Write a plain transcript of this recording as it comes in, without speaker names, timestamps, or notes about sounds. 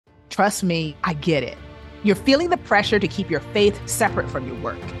Trust me, I get it. You're feeling the pressure to keep your faith separate from your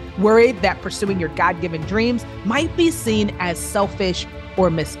work, worried that pursuing your God-given dreams might be seen as selfish or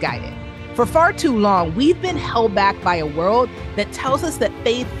misguided. For far too long, we've been held back by a world that tells us that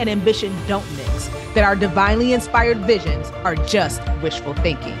faith and ambition don't mix, that our divinely inspired visions are just wishful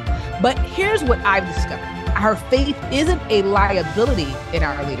thinking. But here's what I've discovered. Our faith isn't a liability in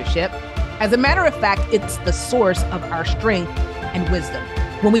our leadership. As a matter of fact, it's the source of our strength and wisdom.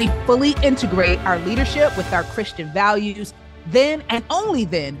 When we fully integrate our leadership with our Christian values, then and only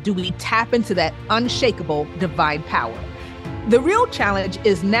then do we tap into that unshakable divine power. The real challenge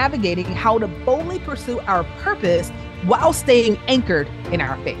is navigating how to boldly pursue our purpose while staying anchored in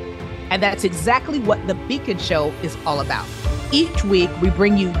our faith. And that's exactly what the Beacon Show is all about. Each week, we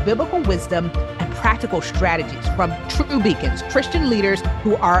bring you biblical wisdom and practical strategies from true beacons, Christian leaders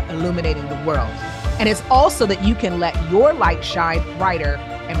who are illuminating the world. And it's also that you can let your light shine brighter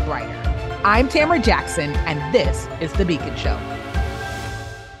and brighter. I'm Tamara Jackson, and this is The Beacon Show.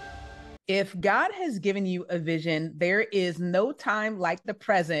 If God has given you a vision, there is no time like the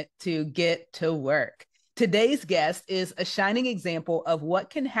present to get to work. Today's guest is a shining example of what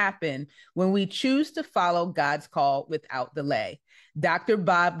can happen when we choose to follow God's call without delay. Dr.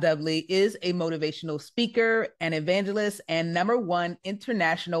 Bob Dudley is a motivational speaker, an evangelist, and #1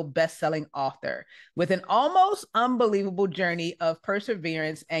 international best-selling author with an almost unbelievable journey of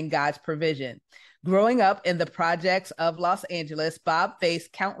perseverance and God's provision. Growing up in the projects of Los Angeles, Bob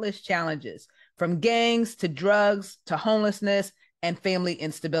faced countless challenges, from gangs to drugs to homelessness and family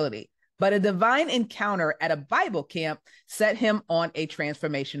instability. But a divine encounter at a Bible camp set him on a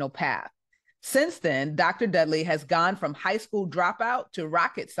transformational path. Since then, Dr. Dudley has gone from high school dropout to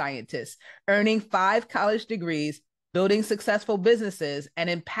rocket scientist, earning 5 college degrees, building successful businesses, and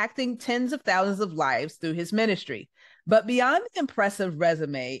impacting tens of thousands of lives through his ministry. But beyond the impressive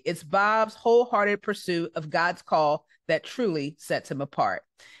resume, it's Bob's wholehearted pursuit of God's call that truly sets him apart.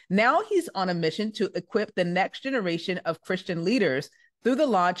 Now he's on a mission to equip the next generation of Christian leaders through the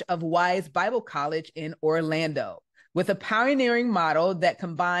launch of Wise Bible College in Orlando. With a pioneering model that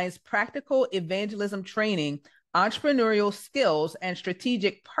combines practical evangelism training, entrepreneurial skills, and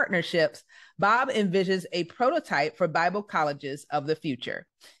strategic partnerships, Bob envisions a prototype for Bible colleges of the future.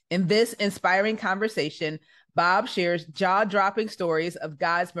 In this inspiring conversation, Bob shares jaw-dropping stories of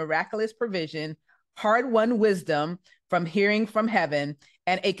God's miraculous provision, hard-won wisdom from hearing from heaven,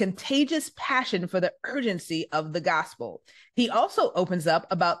 and a contagious passion for the urgency of the gospel. He also opens up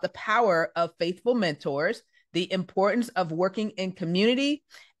about the power of faithful mentors, the importance of working in community,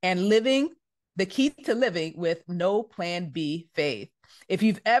 and the key to living with no plan B faith. If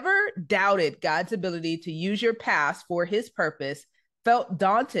you've ever doubted God's ability to use your past for his purpose, felt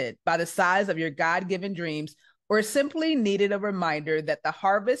daunted by the size of your God-given dreams, or simply needed a reminder that the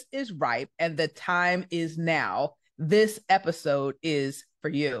harvest is ripe and the time is now, this episode is for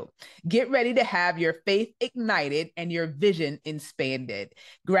you. Get ready to have your faith ignited and your vision expanded.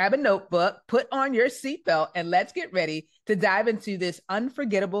 Grab a notebook, put on your seatbelt, and let's get ready to dive into this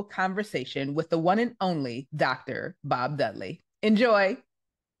unforgettable conversation with the one and only Dr. Bob Dudley. Enjoy.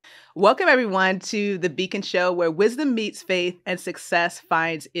 Welcome, everyone, to The Beacon Show, where wisdom meets faith and success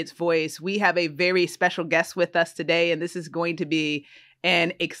finds its voice. We have a very special guest with us today, and this is going to be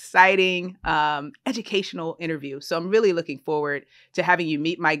an exciting educational interview. So I'm really looking forward to having you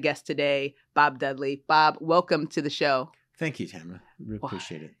meet my guest today, Bob Dudley. Bob, welcome to the show. Thank you, Tamara. Really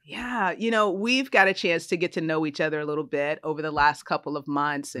appreciate it. Yeah, we've got a chance to get to know each other a little bit over the last couple of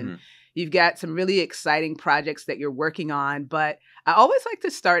months, and you've got some really exciting projects that you're working on. But I always like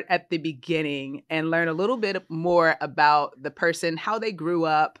to start at the beginning and learn a little bit more about the person, how they grew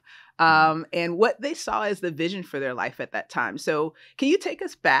up, and what they saw as the vision for their life at that time. So can you take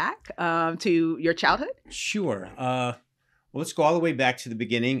us back to your childhood? Sure. Well, let's go all the way back to the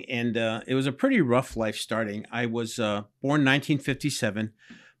beginning. And it was a pretty rough life starting. I was born 1957.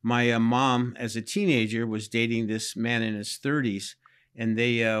 My mom, as a teenager, was dating this man in his 30s, and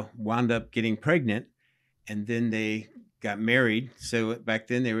they wound up getting pregnant, and then they got married. So back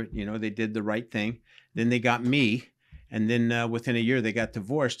then they were, they did the right thing. Then they got me. And then within a year, they got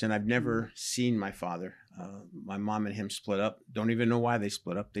divorced, and I've never seen my father. My mom and him split up. Don't even know why they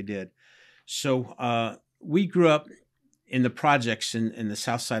split up. They did. So we grew up in the projects in the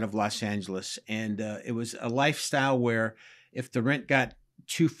south side of Los Angeles, and it was a lifestyle where if the rent got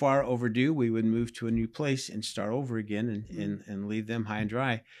too far overdue, we would move to a new place and start over again and leave them high and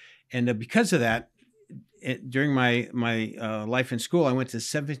dry. And because of that, during my life in school, I went to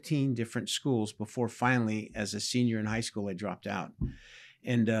 17 different schools before finally, as a senior in high school, I dropped out.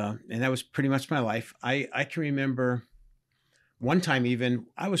 And that was pretty much my life. I can remember one time even,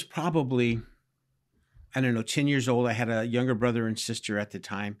 I was probably, I don't know, 10 years old. I had a younger brother and sister at the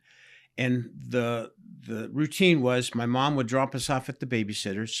time. And the routine was my mom would drop us off at the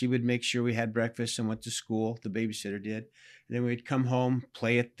babysitter. She would make sure we had breakfast and went to school. The babysitter did. And then we'd come home,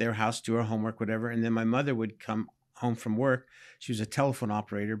 play at their house, do our homework, whatever. And then my mother would come home from work. She was a telephone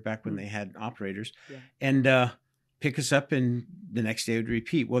operator back when they had operators. Yeah. And pick us up, and the next day would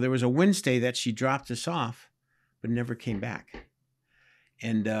repeat. Well, there was a Wednesday that she dropped us off, but never came back.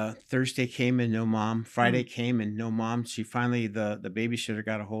 And Thursday came and no mom. Friday came and no mom. She finally, the babysitter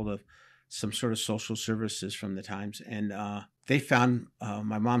got a hold of some sort of social services from the Times. And they found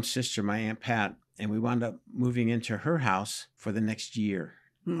my mom's sister, my Aunt Pat, and we wound up moving into her house for the next year.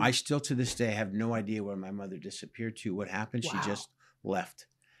 I still to this day have no idea where my mother disappeared to, what happened. Wow. She just left.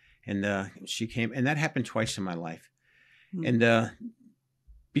 And she came, and that happened twice in my life. And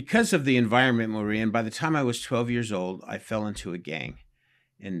because of the environment we were in, by the time I was 12 years old, I fell into a gang.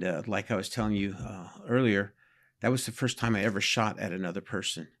 And like I was telling you earlier, that was the first time I ever shot at another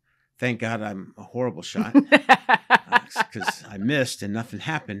person. Thank God I'm a horrible shot because I missed and nothing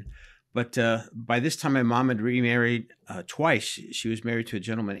happened. But by this time, my mom had remarried twice. She was married to a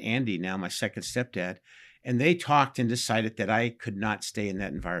gentleman, Andy, now my second stepdad. And they talked and decided that I could not stay in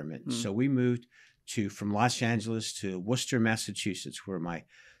that environment. So we moved from Los Angeles to Worcester, Massachusetts, where my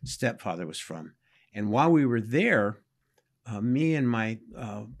stepfather was from. And while we were there, me and my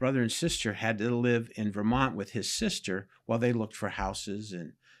brother and sister had to live in Vermont with his sister while they looked for houses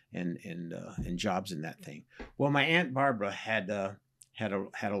and jobs and that thing. Well, my Aunt Barbara had a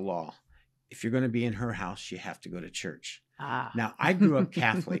law. If you're going to be in her house, you have to go to church. Now, I grew up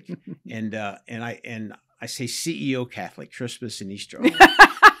Catholic, and I say CEO Catholic, Christmas and Easter.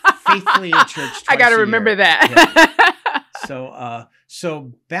 Faithfully in church. I got to remember that. Yeah.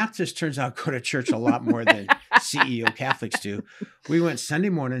 So Baptists turns out go to church a lot more than CEO Catholics do. We went Sunday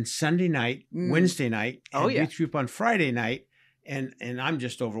morning, Sunday night, Wednesday night, and youth group on Friday night. And I'm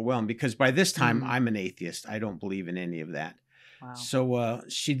just overwhelmed because by this time I'm an atheist. I don't believe in any of that. Wow. So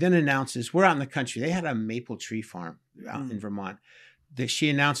she then announces, we're out in the country. They had a maple tree farm out in Vermont. She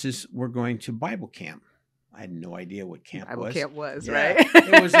announces we're going to Bible camp. I had no idea what camp was. Bible camp was, right?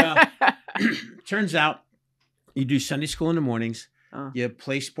 It was, turns out you do Sunday school in the mornings, you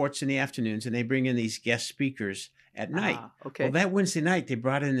play sports in the afternoons, and they bring in these guest speakers at night. Okay. Well, that Wednesday night, they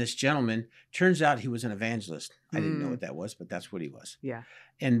brought in this gentleman. Turns out he was an evangelist. I didn't know what that was, but that's what he was. Yeah.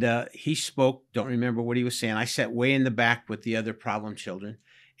 And he spoke, don't remember what he was saying. I sat way in the back with the other problem children.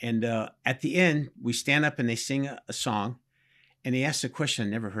 And at the end, we stand up and they sing a song. And he asked a question I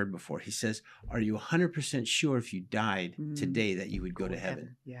never heard before. He says, are you 100% sure if you died today that you would go to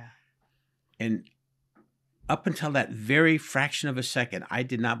heaven? Yeah. And up until that very fraction of a second, I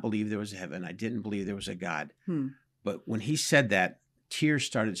did not believe there was a heaven. I didn't believe there was a God. But when he said that, tears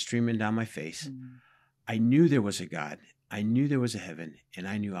started streaming down my face. I knew there was a God. I knew there was a heaven, and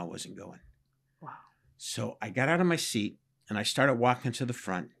I knew I wasn't going. Wow. So I got out of my seat, and I started walking to the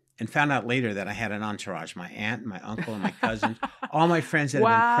front. And found out later that I had an entourage. My aunt, my uncle, and my cousins, all my friends that had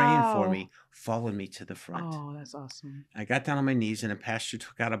been praying for me, followed me to the front. Oh, that's awesome. I got down on my knees, and a pastor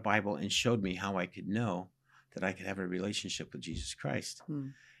took out a Bible and showed me how I could know that I could have a relationship with Jesus Christ.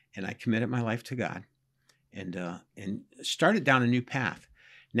 And I committed my life to God and started down a new path.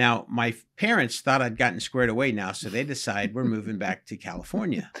 Now, my parents thought I'd gotten squared away now, so they decide we're moving back to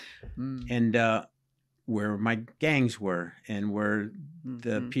California. And where my gangs were and where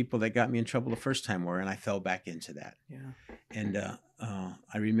the people that got me in trouble the first time were, and I fell back into that. Yeah. And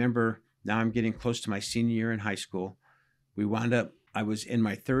I remember now I'm getting close to my senior year in high school. We wound up, I was in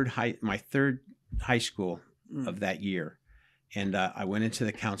my third high school of that year. And I went into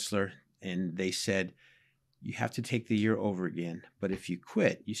the counselor and they said, you have to take the year over again. But if you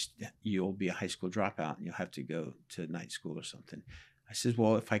quit, you'll be a high school dropout and you'll have to go to night school or something. I says,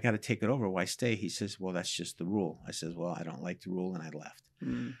 well, if I got to take it over, why stay? He says, well, that's just the rule. I says, well, I don't like the rule, and I left.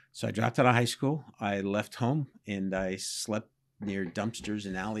 So I dropped out of high school. I left home, and I slept near dumpsters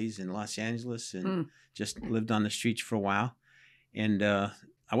and alleys in Los Angeles and just lived on the streets for a while. And I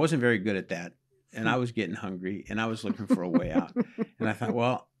wasn't very good at that, and I was getting hungry, and I was looking for a way out. And I thought,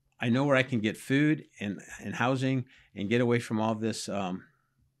 well, I know where I can get food and housing and get away from all this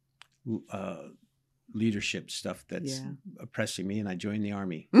leadership stuff that's oppressing me, and I joined the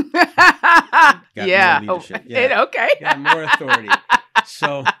Army. Got more leadership. Okay. Got more authority.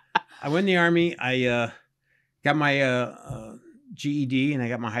 So I went in the Army. I got my GED and I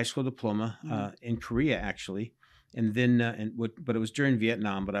got my high school diploma in Korea, actually. And then, but it was during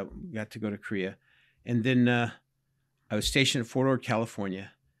Vietnam, but I got to go to Korea. And then I was stationed at Fort Ord,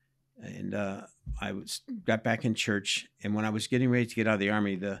 California. And got back in church, and when I was getting ready to get out of the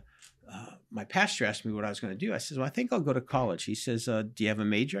Army, my pastor asked me what I was going to do. I says, well, I think I'll go to college. He says, do you have a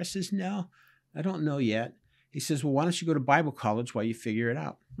major? I says, no, I don't know yet. He says, well, why don't you go to Bible college while you figure it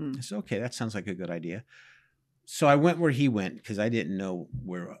out? I said, okay, that sounds like a good idea. So I went where he went because I didn't know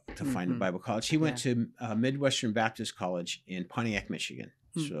where to find a Bible college. He went to Midwestern Baptist College in Pontiac, Michigan.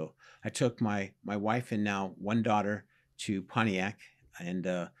 So I took my wife and now one daughter to Pontiac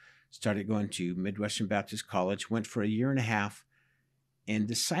and started going to Midwestern Baptist College, went for a year and a half and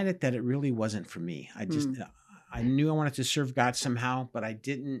decided that it really wasn't for me. I knew I wanted to serve God somehow, but I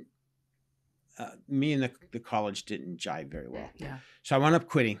didn't, me and the college didn't jive very well. Yeah. So I wound up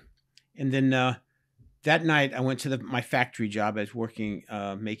quitting. And then that night I went to my factory job. I was working,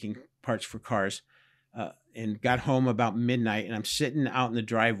 making parts for cars and got home about midnight, and I'm sitting out in the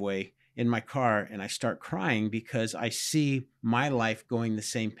driveway in my car and I start crying because I see my life going the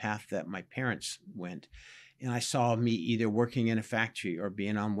same path that my parents went. And I saw me either working in a factory or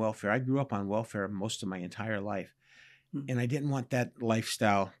being on welfare. I grew up on welfare most of my entire life. And I didn't want that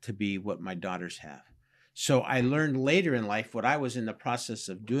lifestyle to be what my daughters have. So I learned later in life what I was in the process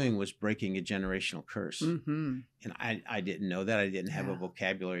of doing was breaking a generational curse. And I didn't know that. I didn't have a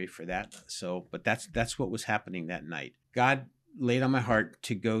vocabulary for that. So, but that's what was happening that night. God laid on my heart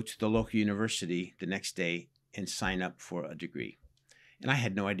to go to the local university the next day and sign up for a degree. And I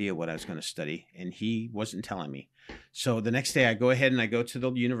had no idea what I was going to study, and he wasn't telling me. So the next day I go ahead and I go to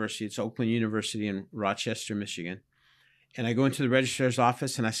the university. It's Oakland University in Rochester, Michigan. And I go into the registrar's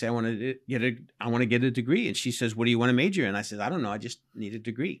office and I say, I want to get a degree. And she says, what do you want to major in? I said, I don't know. I just need a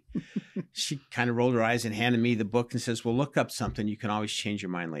degree. She kind of rolled her eyes and handed me the book and says, well, look up something. You can always change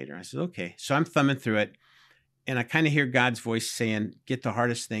your mind later. I said, okay. So I'm thumbing through it. And I kind of hear God's voice saying, get the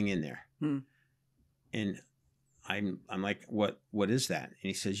hardest thing in there. And I'm like, what is that? And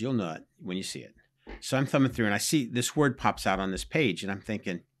he says, you'll know it when you see it. So I'm thumbing through and I see this word pops out on this page. And I'm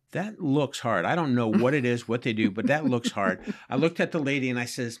thinking, that looks hard. I don't know what it is, what they do, but that looks hard. I looked at the lady and I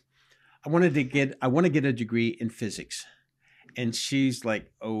says, I want to get a degree in physics. And she's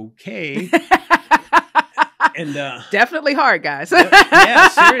like, okay. And definitely hard, guys. Yeah,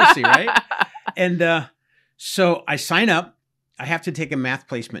 seriously, right? And so I sign up. I have to take a math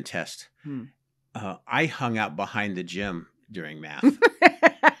placement test. I hung out behind the gym during math.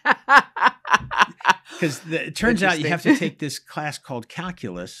 Because it turns out you have to take this class called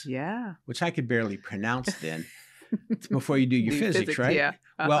calculus, which I could barely pronounce then, before you do your physics, right? Yeah.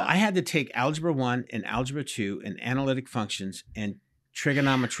 Well, I had to take Algebra 1 and Algebra 2 and analytic functions and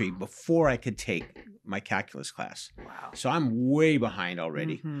trigonometry before I could take my calculus class. Wow. So I'm way behind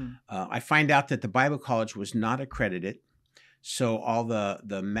already. I find out that the Bible college was not accredited. So all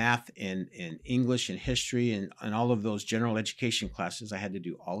the math and English and history and all of those general education classes, I had to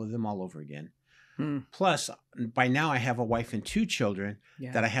do all of them all over again. Plus, by now I have a wife and 2 children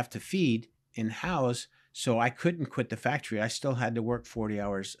that I have to feed and house. So I couldn't quit the factory. I still had to work 40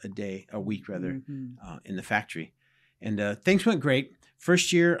 hours a week in the factory. And things went great.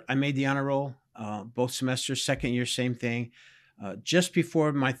 First year, I made the honor roll. Both semesters. Second year, same thing. Just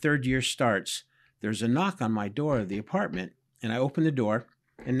before my third year starts, there's a knock on my door of the apartment. And I open the door.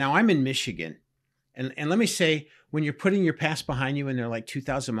 And now I'm in Michigan. And let me say, when you're putting your past behind you and they're like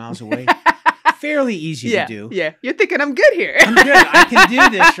 2,000 miles away, fairly easy to do. Yeah. You're thinking, I'm good here. I'm good. I can do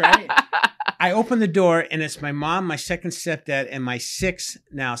this, right? I open the door and it's my mom, my second stepdad, and my 6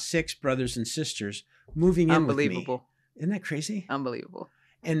 brothers and sisters moving in with me. Unbelievable. Isn't that crazy? Unbelievable.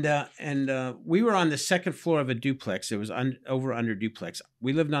 And we were on the second floor of a duplex. It was under duplex.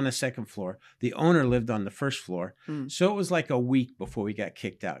 We lived on the second floor. The owner lived on the first floor. So it was like a week before we got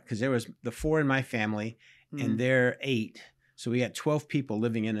kicked out because there was the 4 in my family and they're 8. So we had 12 people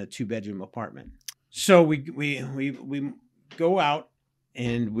living in a 2-bedroom apartment. So we go out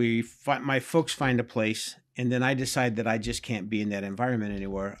and my folks find a place. And then I decide that I just can't be in that environment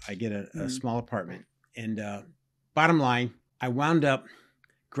anymore. I get a small apartment. And bottom line, I wound up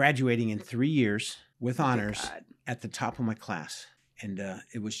graduating in 3 years with honors at the top of my class. And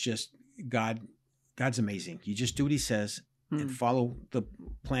it was just God's amazing. You just do what he says and follow the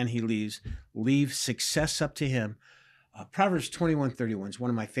plan he leaves. Leave success up to him. Proverbs 21:31 is one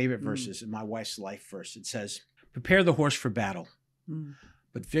of my favorite verses in my wife's life verse. It says, prepare the horse for battle,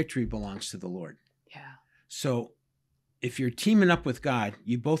 but victory belongs to the Lord. Yeah. So if you're teaming up with God,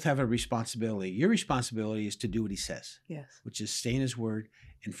 you both have a responsibility. Your responsibility is to do what he says, which is stay in his word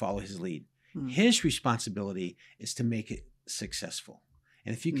and follow his lead. His responsibility is to make it successful.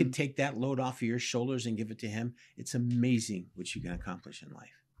 And if you can take that load off of your shoulders and give it to him, it's amazing what you can accomplish in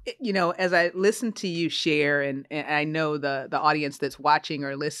life. As I listen to you share, and I know the audience that's watching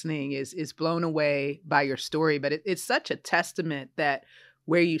or listening is blown away by your story, but it's such a testament that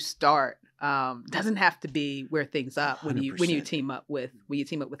where you start doesn't have to be where things up when you 100%. team up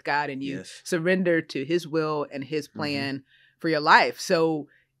with God and you Yes. surrender to His will and His Mm-hmm. plan for your life. So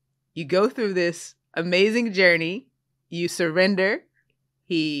you go through this amazing journey, you surrender,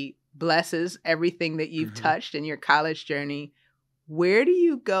 He blesses everything that you've Mm-hmm. touched in your college journey. Where do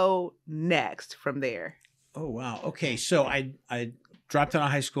you go next from there? Oh, wow. Okay. So I dropped out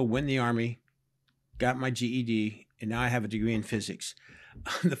of high school, went in the Army, got my GED, and now I have a degree in physics.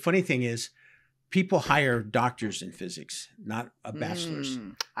 The funny thing is, people hire doctors in physics, not a bachelor's.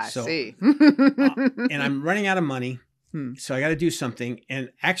 I see. And I'm running out of money, so I got to do something.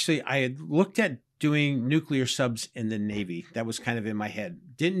 And actually, I had looked at doing nuclear subs in the Navy. That was kind of in my head.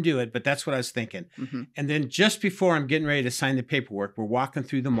 Didn't do it, but that's what I was thinking. Mm-hmm. And then just before I'm getting ready to sign the paperwork, we're walking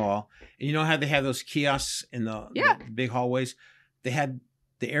through the mall. And you know how they have those kiosks in the big hallways? They had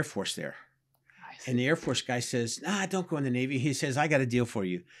the Air Force there. And the Air Force guy says, "Nah, don't go in the Navy." He says, "I got a deal for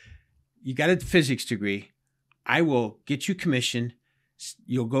you. You got a physics degree. I will get you commissioned.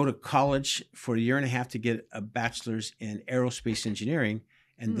 You'll go to college for a year and a half to get a bachelor's in aerospace engineering,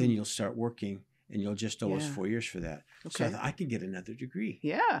 and then you'll start working, and you'll just owe us 4 years for that." Okay. So I thought I could get another degree.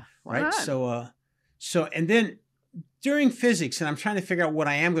 Yeah. Right. Not? So and then during physics, and I'm trying to figure out what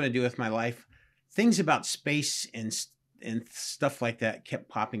I am going to do with my life, things about space and stuff like that kept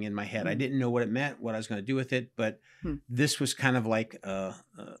popping in my head. I didn't know what it meant, what I was going to do with it, but this was kind of like a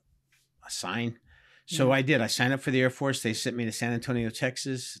sign. So I did. I signed up for the Air Force. They sent me to San Antonio,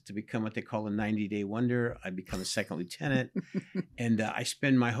 Texas to become what they call a 90-day wonder. I become a second lieutenant. And I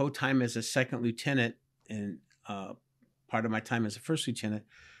spend my whole time as a second lieutenant and part of my time as a first lieutenant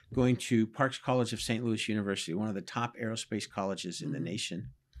going to Parks College of St. Louis University, one of the top aerospace colleges in the nation.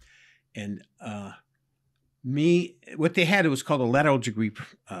 And what they had, it was called a lateral degree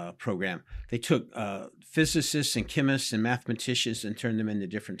program. They took physicists and chemists and mathematicians and turned them into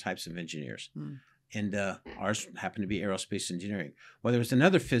different types of engineers. And ours happened to be aerospace engineering. Well, there was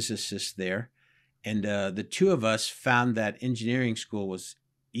another physicist there, and the two of us found that engineering school was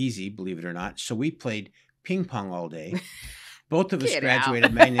easy, believe it or not. So we played ping pong all day. Both of us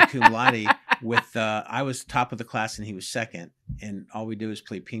graduated magna cum laude with, I was top of the class and he was second. And all we do is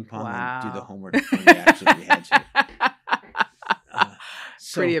play ping pong and do the homework when we absolutely had to.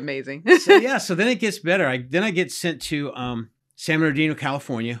 Pretty amazing. So then it gets better. I get sent to San Bernardino,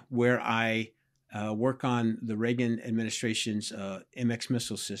 California, where I work on the Reagan administration's MX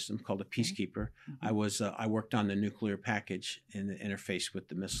missile system called a Peacekeeper. I worked on the nuclear package and the interface with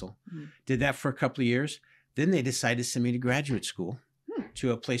the missile. Did that for a couple of years. Then they decided to send me to graduate school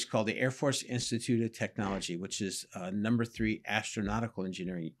to a place called the Air Force Institute of Technology, which is number 3 astronautical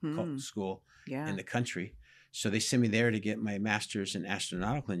engineering school in the country. So they sent me there to get my master's in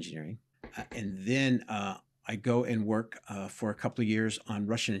astronautical engineering. And then I go and work for a couple of years on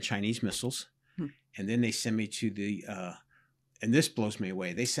Russian and Chinese missiles. And then they send me to the, and this blows me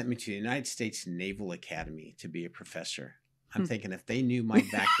away, they sent me to the United States Naval Academy to be a professor. I'm thinking if they knew my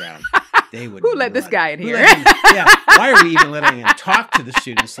background, they would. Who let this guy in here? Why are we even letting him talk to the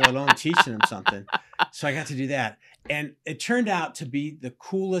students, let alone teaching them something? So I got to do that. And it turned out to be the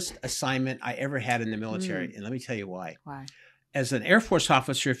coolest assignment I ever had in the military. And let me tell you why. Why? As an Air Force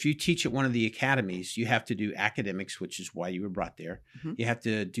officer, if you teach at one of the academies, you have to do academics, which is why you were brought there. You have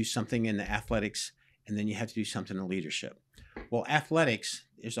to do something in the athletics, and then you have to do something in leadership. Well, athletics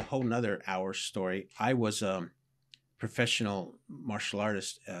is a whole nother hour story. I was professional martial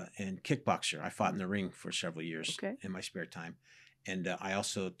artist and kickboxer. I fought in the ring for several years in my spare time. And I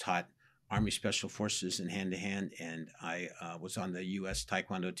also taught Army Special Forces in hand-to-hand, and I was on the U.S.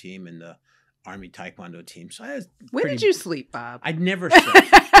 Taekwondo team and the Army Taekwondo team. So I was when did you sleep, Bob? I'd never slept.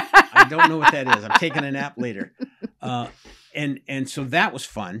 I don't know what that is. I'm taking a nap later. And so that was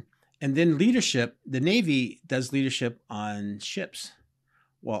fun. And then leadership, the Navy does leadership on ships.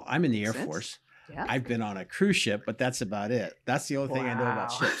 Well, I'm in the Air Force. Yeah. I've been on a cruise ship, but that's about it. That's the only thing I know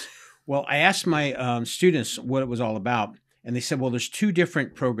about ships. Well, I asked my students what it was all about, and they said, well, there's 2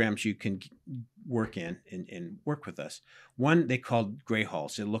 different programs you can work in and work with us. One they called gray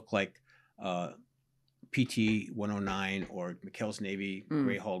hulls. It looked like PT 109 or McHale's Navy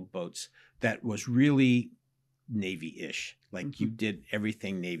gray hull boats that was really Navy-ish. Like you did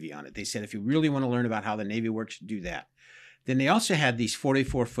everything Navy on it. They said, if you really want to learn about how the Navy works, do that. Then they also had these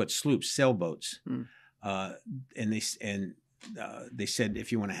 44-foot sloops, sailboats, and they said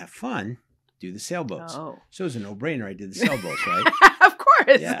if you want to have fun, do the sailboats. So it was a no-brainer. I did the sailboats, right? Of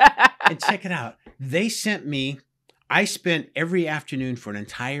course. Yeah. And check it out. They sent me. I spent every afternoon for an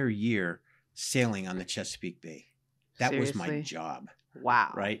entire year sailing on the Chesapeake Bay. That was my Seriously? job.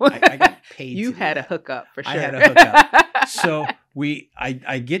 Wow. Right? I got paid You to do had a that. hookup for sure. I had a hookup. So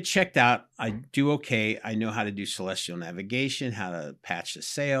I get checked out. I do okay. I know how to do celestial navigation, how to patch the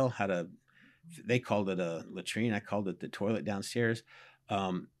sail, they called it a latrine. I called it the toilet downstairs.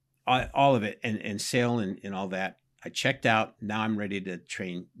 All of it and sail and all that. I checked out. Now I'm ready to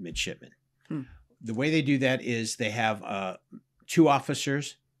train midshipmen. The way they do that is they have 2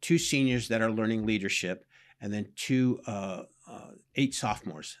 officers, 2 seniors that are learning leadership, and then 2 8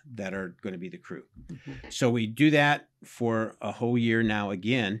 sophomores that are going to be the crew. So we do that for a whole year now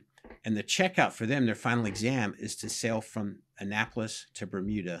again. And the checkout for them, their final exam, is to sail from Annapolis to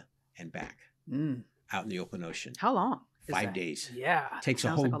Bermuda and back out in the open ocean. How long? 5 days. Yeah. It takes a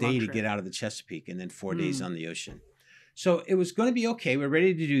whole day to get out of the Chesapeake and then 4 days on the ocean. So it was going to be okay. We're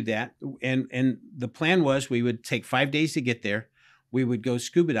ready to do that. And the plan was we would take 5 days to get there. We would go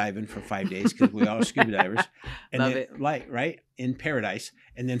scuba diving for 5 days because we all are scuba divers. And Love then, it. right, in paradise,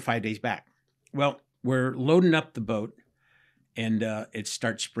 and then 5 days back. Well, we're loading up the boat, and it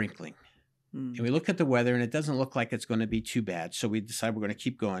starts sprinkling. And we look at the weather, and it doesn't look like it's going to be too bad. So we decide we're going to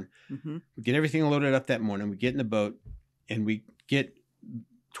keep going. We get everything loaded up that morning. We get in the boat, and we get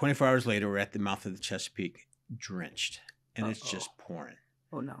 24 hours later, we're at the mouth of the Chesapeake, drenched, and it's just pouring.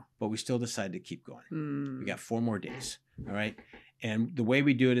 Oh, no. But we still decide to keep going. We got 4 more days. All right. And the way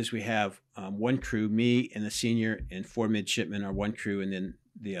we do it is we have 1 crew, me and the senior, and 4 midshipmen are 1 crew, and then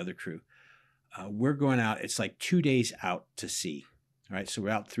the other crew. We're going out. It's like 2 days out to sea. All right. So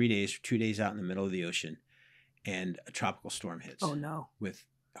we're out 3 days, 2 days out in the middle of the ocean, and a tropical storm hits. Oh, no. With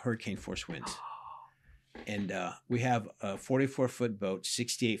hurricane force winds. And we have a 44-foot boat,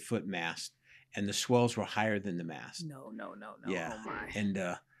 68-foot mast, and the swells were higher than the mast. No. Yeah. Oh, my.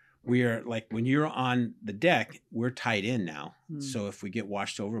 And we are like, when you're on the deck, we're tied in now. So if we get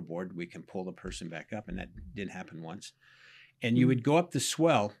washed overboard, we can pull the person back up. And that did happen once. And you would go up the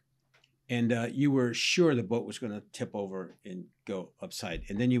swell, and you were sure the boat was going to tip over and go upside.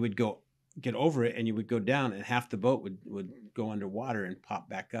 And then you would get over it, and you would go down, and half the boat would go underwater and pop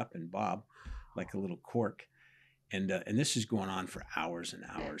back up and bob like a little cork. And this is going on for hours and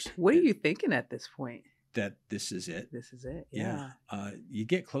hours. What are you thinking at this point? That this is it. This is it. Yeah. You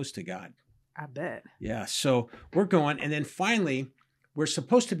get close to God. I bet. Yeah. So we're going. And then finally, we're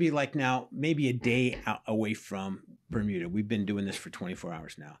supposed to be like now maybe a day out away from Bermuda. We've been doing this for 24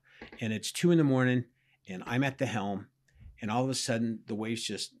 hours now. And it's 2 a.m, and I'm at the helm. And all of a sudden, the waves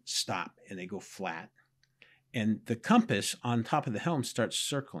just stop and they go flat. And the compass on top of the helm starts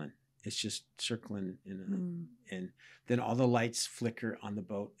circling. It's just circling. And then all the lights flicker on the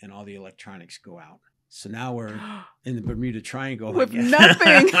boat and all the electronics go out. So now we're in the Bermuda Triangle. With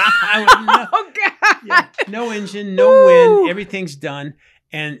nothing. Oh, God. Yeah, no engine, no wind. Everything's done.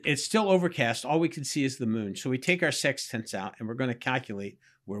 And it's still overcast. All we can see is the moon. So we take our sextants out, and we're going to calculate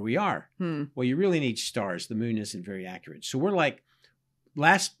where we are. Well, you really need stars. The moon isn't very accurate. So we're like,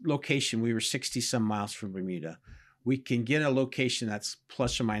 last location, we were 60-some miles from Bermuda. We can get a location that's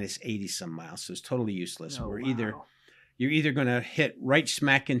plus or minus 80-some miles. So it's totally useless. You're either going to hit right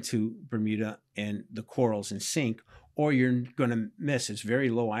smack into Bermuda and the corals and sink, or you're going to miss. It's a very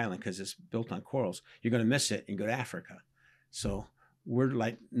low island because it's built on corals. You're going to miss it and go to Africa. So we're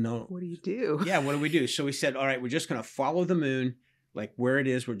like, no. What do you do? Yeah, what do we do? So we said, all right, we're just going to follow the moon, like where it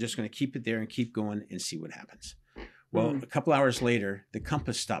is. We're just going to keep it there and keep going and see what happens. Well, a couple hours later, the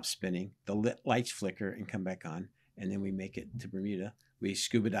compass stops spinning. The lights flicker and come back on. And then we make it to Bermuda. We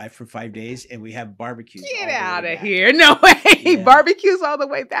scuba dive for 5 days, and we have barbecues. Get out of here. No way. Yeah. Barbecues all the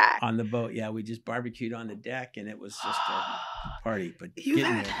way back. On the boat, yeah. We just barbecued on the deck, and it was just a party. But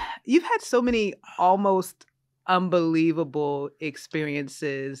you've had so many almost unbelievable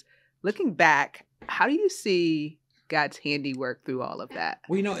experiences. Looking back, how do you see God's handiwork through all of that?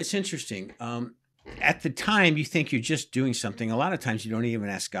 Well, it's interesting. At the time, you think you're just doing something. A lot of times, you don't even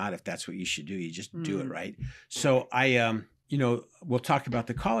ask God if that's what you should do. You just do it, right? So we'll talk about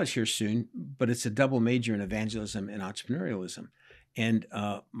the college here soon, but it's a double major in evangelism and entrepreneurialism. And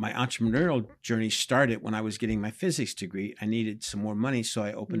my entrepreneurial journey started when I was getting my physics degree. I needed some more money, so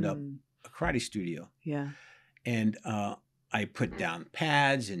I opened up a karate studio. Yeah. And I put down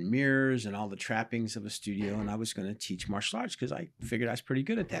pads and mirrors and all the trappings of a studio, and I was going to teach martial arts because I figured I was pretty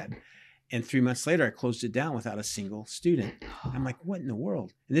good at that. And 3 months later, I closed it down without a single student. I'm like, what in the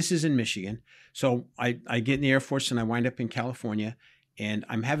world? And this is in Michigan. So I get in the Air Force and I wind up in California, and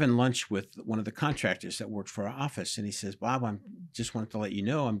I'm having lunch with one of the contractors that worked for our office. And he says, Bob, I just wanted to let you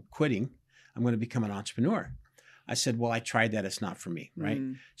know I'm quitting. I'm going to become an entrepreneur. I said, well, I tried that. It's not for me, right?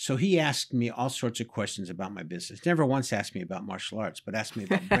 Mm. So he asked me all sorts of questions about my business. Never once asked me about martial arts, but asked me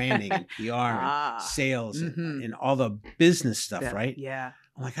about branding and PR and sales and all the business stuff, right? Yeah.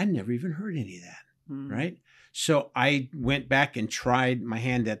 I'm like, I never even heard any of that, Mm. right? So I went back and tried my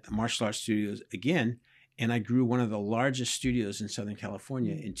hand at the martial arts studios again, and I grew one of the largest studios in Southern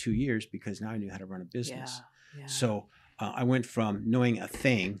California in 2 years because now I knew how to run a business. Yeah. So I went from knowing a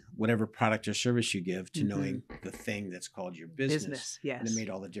thing, whatever product or service you give, to knowing the thing that's called your business. Yes. And it made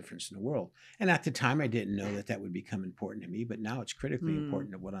all the difference in the world. And at the time, I didn't know that that would become important to me, but now it's critically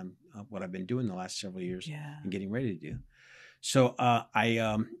important to what I've been doing the last several years and getting ready to do. So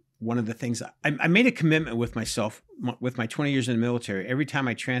one of the things I made a commitment with myself with my 20 years in the military. Every time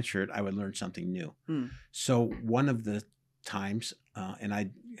I transferred, I would learn something new. So one of the times, and I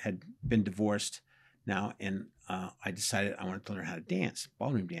had been divorced now, and I decided I wanted to learn how to dance,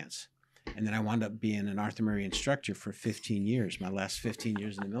 ballroom dance. And then I wound up being an Arthur Murray instructor for 15 years, my last 15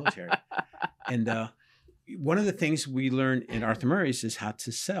 years in the military. And one of the things we learn in Arthur Murray's is how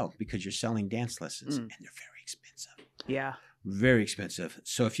to sell, because you're selling dance lessons and they're very expensive. Yeah. Very expensive.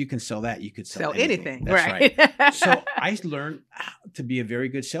 So if you can sell that, you could sell anything. That's right. So I learned to be a very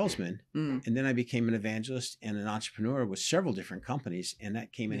good salesman. And then I became an evangelist and an entrepreneur with several different companies. And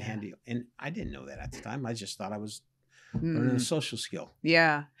that came in handy. And I didn't know that at the time. I just thought I was learning a social skill.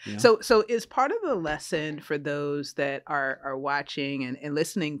 Yeah. You know? So is part of the lesson for those that are watching and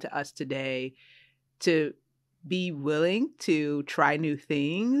listening to us today to be willing to try new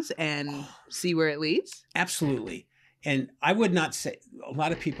things and see where it leads? Absolutely. And I would not say, a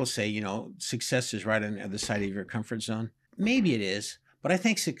lot of people say, success is right on the other side of your comfort zone. Maybe it is, but I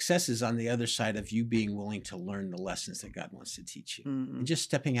think success is on the other side of you being willing to learn the lessons that God wants to teach you and just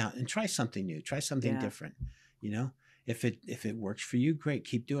stepping out and try something new, try something different. If it works for you, great,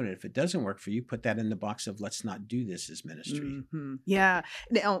 keep doing it. If it doesn't work for you, put that in the box of let's not do this as ministry. Yeah.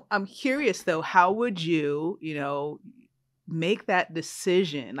 Now, I'm curious though, how would you, make that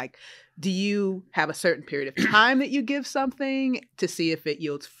decision? Like, do you have a certain period of time that you give something to see if it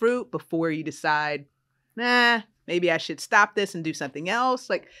yields fruit before you decide, maybe I should stop this and do something else?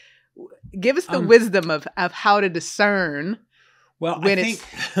 Like, give us the wisdom of how to discern. Well, I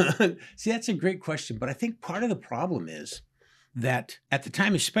think, see, that's a great question. But I think part of the problem is that at the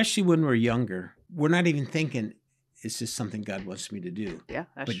time, especially when we're younger, we're not even thinking, is this something God wants me to do? Yeah,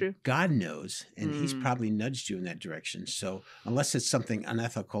 that's true. God knows, and he's probably nudged you in that direction. So unless it's something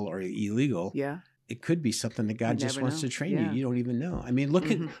unethical or illegal, it could be something that God just wants to train you. You don't even know. I mean,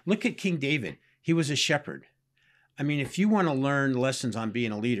 look at King David. He was a shepherd. I mean, if you want to learn lessons on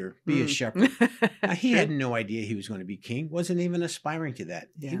being a leader, be a shepherd. Now, he had no idea he was going to be king, wasn't even aspiring to that.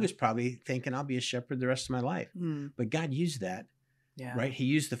 He was probably thinking, I'll be a shepherd the rest of my life. But God used that. Yeah. Right. He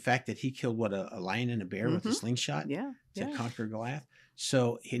used the fact that he killed a lion and a bear with a slingshot to conquer Goliath.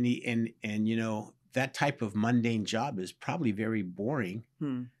 So and that type of mundane job is probably very boring.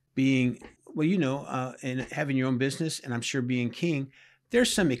 Being and having your own business, and I'm sure being king,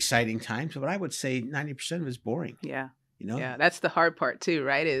 there's some exciting times, but I would say 90% of it is boring. Yeah. Yeah, that's the hard part too,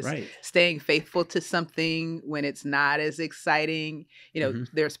 right? Is staying faithful to something when it's not as exciting.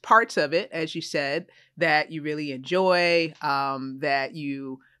 There's parts of it, as you said, that you really enjoy, that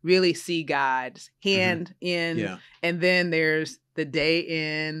you really see God's hand in. Yeah. And then there's the day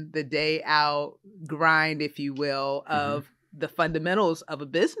in, the day out grind, if you will, of the fundamentals of a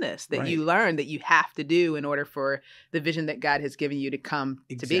business that you learn that you have to do in order for the vision that God has given you to come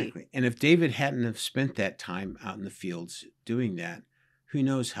to be. And if David hadn't have spent that time out in the fields doing that, who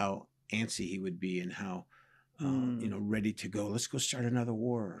knows how antsy he would be and how, ready to go. Let's go start another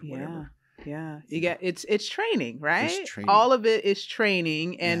war or whatever. Yeah. It's training, right? It's training. All of it is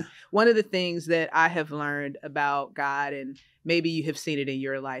training. And one of the things that I have learned about God, and maybe you have seen it in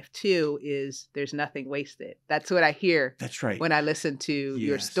your life too, is there's nothing wasted. That's what I hear. That's right. When I listen to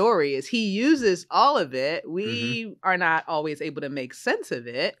your story, is he uses all of it. We are not always able to make sense of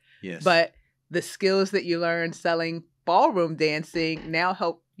it. Yes. But the skills that you learn selling ballroom dancing now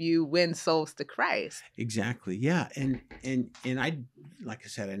help you win souls to Christ. Exactly. Yeah. And I, like I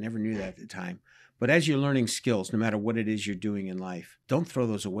said, I never knew that at the time. But as you're learning skills, no matter what it is you're doing in life, don't throw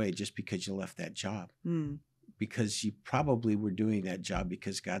those away just because you left that job. Because you probably were doing that job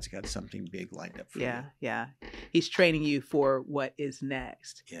because God's got something big lined up for you. Yeah. He's training you for what is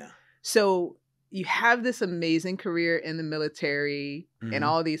next. Yeah. So you have this amazing career in the military and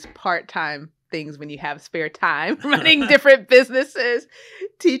all these part-time things when you have spare time, running different businesses,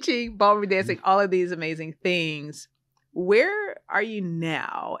 teaching ballroom dancing, all of these amazing things. Where are you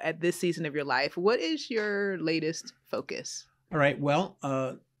now at this season of your life? What is your latest focus? All right. Well,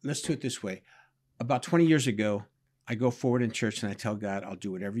 let's do it this way. About 20 years ago, I go forward in church and I tell God, I'll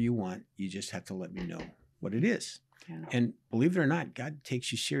do whatever you want. You just have to let me know what it is. Yeah. And believe it or not, God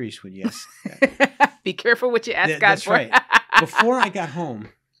takes you serious when you ask that. Be careful what you ask God that's for. Right. Before I got home,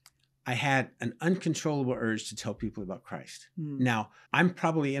 I had an uncontrollable urge to tell people about Christ. Now, I'm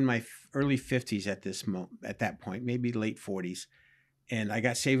probably in my early 50s at that point, maybe late 40s. And I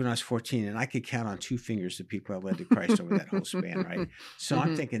got saved when I was 14, and I could count on 2 fingers the people I led to Christ over that whole span, right? So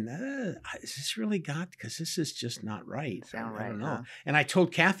I'm thinking, is this really God? Because this is just not right. I don't know. Huh? And I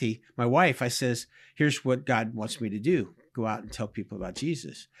told Kathy, my wife, I says, here's what God wants me to do. Go out and tell people about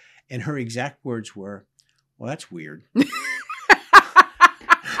Jesus. And her exact words were, well, that's weird.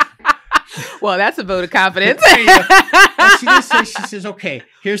 Well, that's a vote of confidence. She didn't say, she says, okay,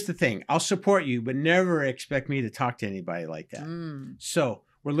 here's the thing. I'll support you, but never expect me to talk to anybody like that. So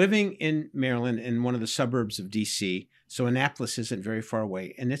we're living in Maryland in one of the suburbs of D.C. So Annapolis isn't very far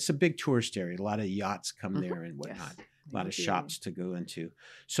away. And it's a big tourist area. A lot of yachts come there and whatnot. Yes. A lot of shops to go into.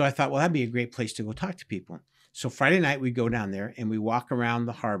 So I thought, well, that'd be a great place to go talk to people. So Friday night we go down there and we walk around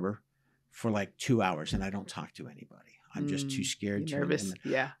the harbor for like 2 hours and I don't talk to anybody. I'm just too scared. Too nervous.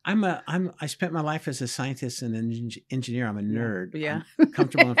 Yeah. I spent my life as a scientist and an engineer. I'm a nerd. Yeah. I'm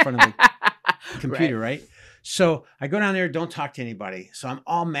comfortable in front of the computer, right? So I go down there, don't talk to anybody. So I'm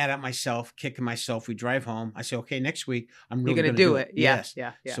all mad at myself, kicking myself. We drive home. I say, okay, next week, I'm really going to do it. Yes.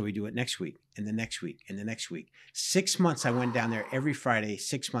 Yeah. So we do it next week and the next week and the next week. 6 months I went down there every Friday.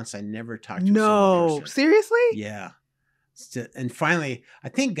 6 months I never talked to a single person. Seriously? Yeah. And finally, I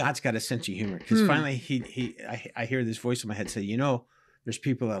think God's got a sense of humor because finally I hear this voice in my head say, there's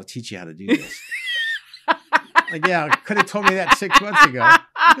people that'll teach you how to do this. Like, yeah, could have told me that 6 months ago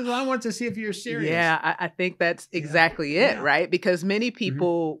because I want to see if you're serious. Yeah, I think that's exactly it, right? Because many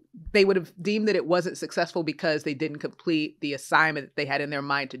people, they would have deemed that it wasn't successful because they didn't complete the assignment that they had in their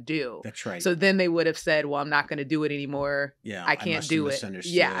mind to do. That's right. So then they would have said, well, I'm not going to do it anymore. Yeah, I can't do it.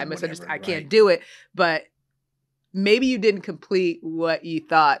 Yeah, I misunderstood. I can't right. do it. But maybe you didn't complete what you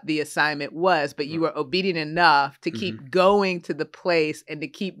thought the assignment was, but you were obedient enough to keep going to the place and to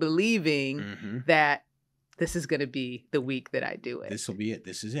keep believing that this is going to be the week that I do it. This will be it.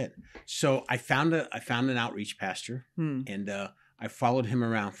 This is it. So I found an outreach pastor and I followed him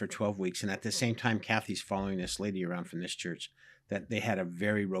around for 12 weeks. And at the same time, Kathy's following this lady around from this church that they had a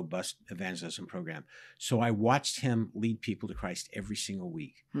very robust evangelism program. So I watched him lead people to Christ every single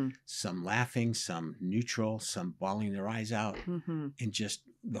week. Some laughing, some neutral, some bawling their eyes out, and just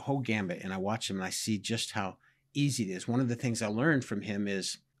the whole gambit. And I watch him and I see just how easy it is. One of the things I learned from him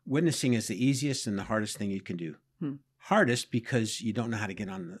is witnessing is the easiest and the hardest thing you can do. Hardest because you don't know how to get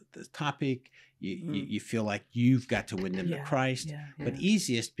on the topic. You feel like you've got to win them to Christ. But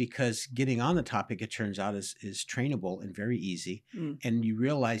easiest because getting on the topic, it turns out, is trainable and very easy. And you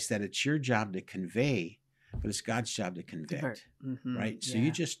realize that it's your job to convey, but it's God's job to convict, right? So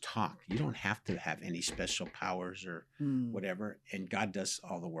you just talk. You don't have to have any special powers or whatever. And God does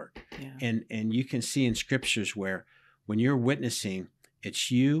all the work. And you can see in scriptures where when you're witnessing,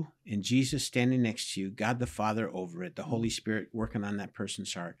 it's you and Jesus standing next to you, God the Father over it, the Holy Spirit working on that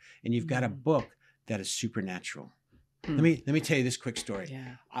person's heart. And you've got a book that is supernatural. Let me tell you this quick story.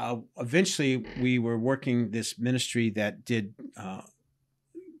 Eventually, we were working this ministry that did,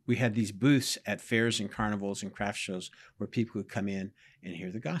 we had these booths at fairs and carnivals and craft shows where people would come in and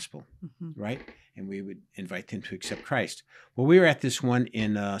hear the gospel, right? And we would invite them to accept Christ. Well, we were at this one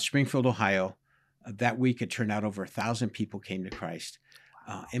in Springfield, Ohio. That week, it turned out over 1,000 people came to Christ.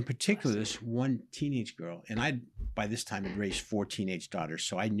 In particular, this one teenage girl, and I, by this time, had raised 4 teenage daughters,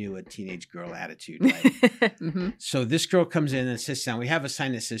 so I knew a teenage girl attitude, right? So this girl comes in and sits down. We have a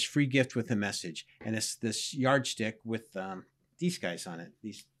sign that says free gift with a message, and it's this yardstick with these guys on it,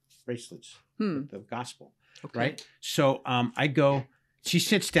 these bracelets with the gospel, right? So I go, she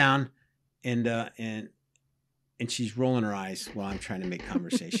sits down, and she's rolling her eyes while I'm trying to make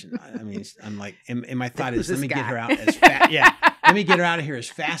conversation. I mean, I'm like, and my thought is, let me get her out as fast. Yeah, let me get her out of here as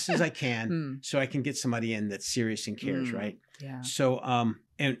fast as I can, so I can get somebody in that's serious and cares, right? Yeah. So,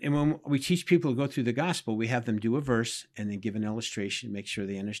 and when we teach people to go through the gospel, we have them do a verse and then give an illustration, make sure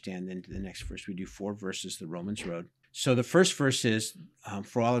they understand. Then to the next verse, we do 4 verses, the Romans Road. So the first verse is,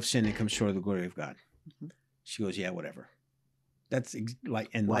 "For all have sinned and come short of the glory of God." She goes, "Yeah, whatever." That's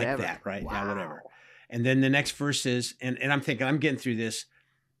like that, right? Wow. Yeah, whatever. And then the next verse is, and I'm thinking, I'm getting through this.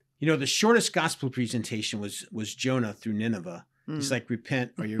 The shortest gospel presentation was Jonah through Nineveh. He's like,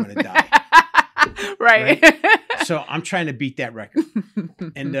 repent or you're going to die. Right. So I'm trying to beat that record.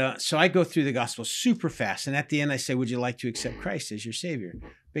 And so I go through the gospel super fast. And at the end, I say, would you like to accept Christ as your savior?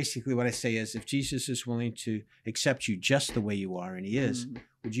 Basically, what I say is, if Jesus is willing to accept you just the way you are, and he is,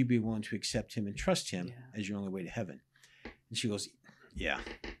 would you be willing to accept him and trust him as your only way to heaven? And she goes, yeah.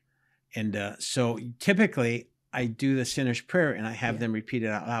 And so typically I do the sinner's prayer and I have them repeat it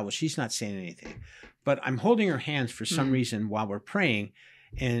out loud. Well, she's not saying anything, but I'm holding her hands for some reason while we're praying.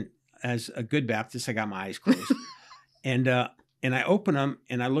 And as a good Baptist, I got my eyes closed. And I open them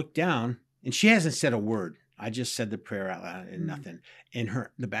and I look down and she hasn't said a word. I just said the prayer out loud and nothing. And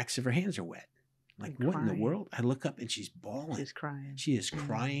the backs of her hands are wet. Like, what in the world? I look up and she's bawling. She's crying. She is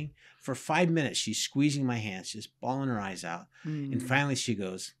crying. For 5 minutes, she's squeezing my hands, just bawling her eyes out. And finally she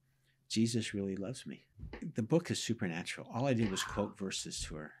goes, Jesus really loves me. The book is supernatural. All I did was quote verses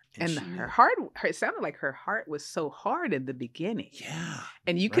to her. And her heart, it sounded like her heart was so hard in the beginning. Yeah.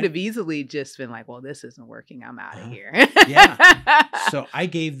 And you could have easily just been like, well, this isn't working. I'm out of here. Yeah. So I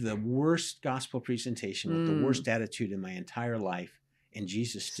gave the worst gospel presentation with the worst attitude in my entire life. And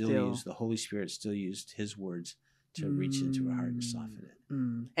Jesus still used, the Holy Spirit still used his words to reach into her heart and soften it.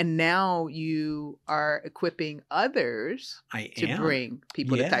 And now you are equipping others to bring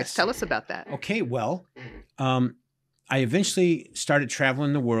people to Christ. Tell us about that. Okay. Well, I eventually started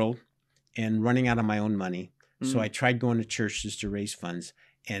traveling the world and running out of my own money. So I tried going to churches to raise funds,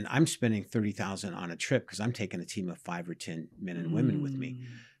 and I'm spending $30,000 on a trip because I'm taking a team of 5 or 10 men and women with me.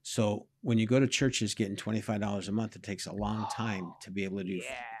 So when you go to churches getting $25 a month, it takes a long time to be able to do.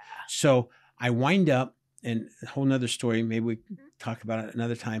 So I wind up, and a whole nother story, maybe we talk about it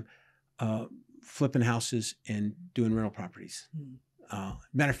another time, flipping houses and doing rental properties.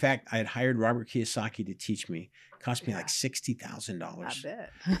 Matter of fact, I had hired Robert Kiyosaki to teach me. It cost me like $60,000. I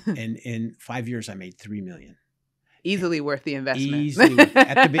bet. And in 5 years, I made $3 million. Easily worth the investment. Easily.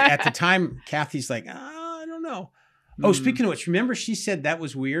 At the time, Kathy's like, I don't know. Oh, speaking of which, remember she said that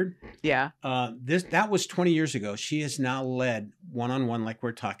was weird? Yeah. That was 20 years ago. She has now led one-on-one, like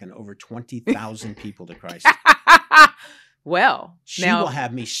we're talking, over 20,000 people to Christ. Well, she will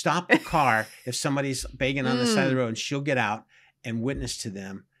have me stop the car if somebody's begging on the side of the road, and she'll get out and witness to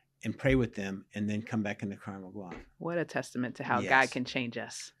them and pray with them, and then come back in the car and we'll go off. What a testament to how God can change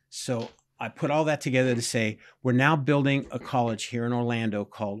us. So I put all that together to say, we're now building a college here in Orlando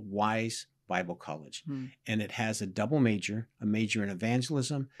called Wise Bible College. And it has a double major, a major in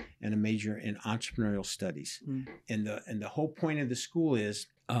evangelism and a major in entrepreneurial studies. And the whole point of the school is,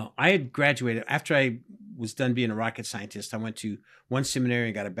 I had graduated after I was done being a rocket scientist. I went to one seminary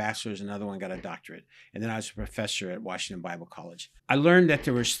and got a bachelor's, another one got a doctorate. And then I was a professor at Washington Bible College. I learned that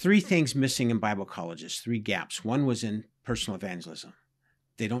there was 3 things missing in Bible colleges, 3 gaps. One was in personal evangelism.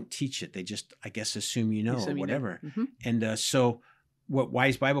 They don't teach it. They just, I guess, assume you know or whatever. And so what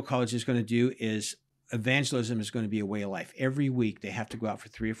Wise Bible College is going to do is evangelism is going to be a way of life. Every week they have to go out for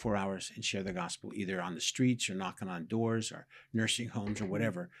 3 or 4 hours and share the gospel, either on the streets or knocking on doors or nursing homes or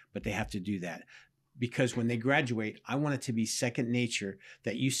whatever. But they have to do that because when they graduate, I want it to be second nature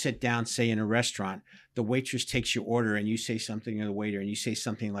that you sit down, say in a restaurant, the waitress takes your order and you say something to the waiter and you say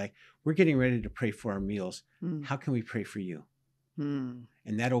something like, we're getting ready to pray for our meals. How can we pray for you? And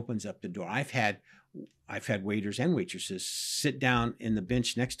that opens up the door. I've had waiters and waitresses sit down in the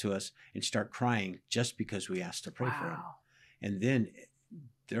bench next to us and start crying just because we asked to pray for them. And then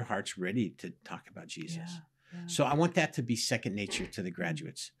their heart's ready to talk about Jesus. So I want that to be second nature to the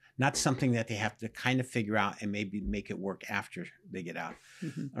graduates, not something that they have to kind of figure out and maybe make it work after they get out.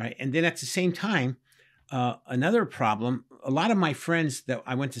 All right. And then at the same time, another problem, a lot of my friends that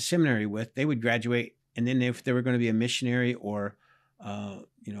I went to seminary with, they would graduate, and then if they were going to be a missionary or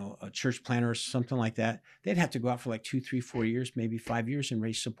a church planner or something like that, they'd have to go out for like 2, 3, 4 years, maybe 5 years and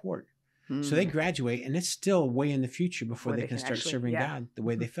raise support. So they graduate and it's still way in the future before they can start serving God the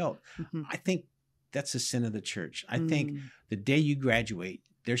way they felt. I think that's the sin of the church. I think the day you graduate,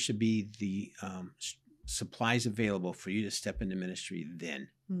 there should be the supplies available for you to step into ministry then,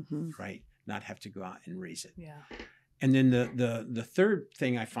 right? Not have to go out and raise it. And then the third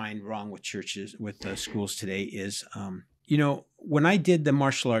thing I find wrong with churches, with schools today is, when I did the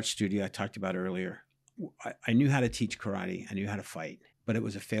martial arts studio I talked about earlier, I knew how to teach karate. I knew how to fight, but it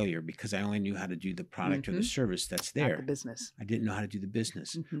was a failure because I only knew how to do the product or the service that's there. Not the business. I didn't know how to do the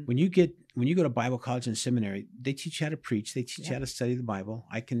business. When you go to Bible college and seminary, they teach you how to preach. They teach you how to study the Bible.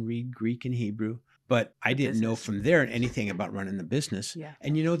 I can read Greek and Hebrew, but I didn't know from there anything about running the business.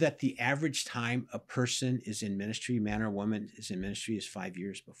 And you know that the average time a person is in ministry, man or woman is in ministry, is 5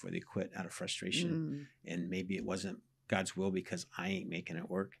 years before they quit out of frustration. And maybe it wasn't God's will because I ain't making it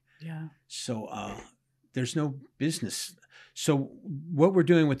work. So there's no business. So what we're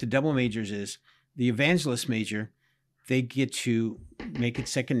doing with the double majors is the evangelist major they get to make it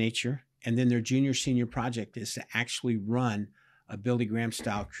second nature. And then their junior senior project is to actually run a Billy Graham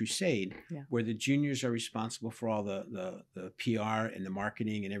style crusade where the juniors are responsible for all the PR and the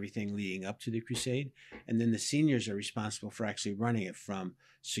marketing and everything leading up to the crusade. And then the seniors are responsible for actually running it, from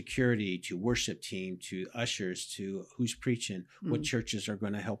security to worship team to ushers to who's preaching, what churches are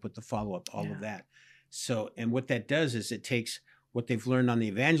going to help with the follow-up, all of that. So, and what that does is it takes what they've learned on the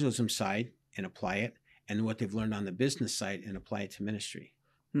evangelism side and apply it, and what they've learned on the business side and apply it to ministry.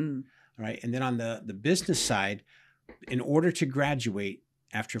 All right. And then on the business side, in order to graduate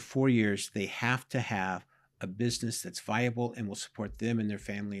after 4 years, they have to have a business that's viable and will support them and their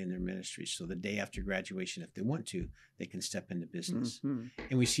family and their ministry. So the day after graduation, if they want to, they can step into business.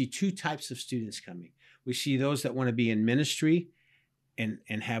 And we see two types of students coming. We see those that want to be in ministry and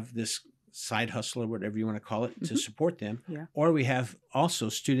have this side hustle or whatever you want to call it to support them. Or we have also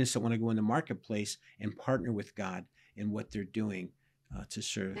students that want to go in the marketplace and partner with God in what they're doing to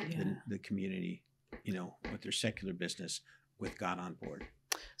serve the community, you know, with their secular business with God on board.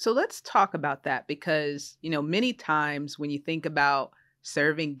 So let's talk about that, because, you know, many times when you think about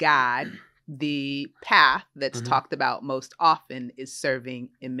serving God, the path that's talked about most often is serving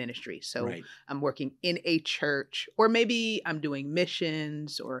in ministry. So I'm working in a church, or maybe I'm doing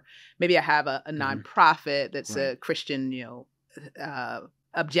missions, or maybe I have a nonprofit that's a Christian, you know,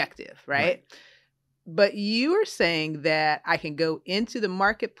 objective, right? But you are saying that I can go into the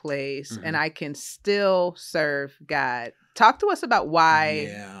marketplace and I can still serve God. Talk to us about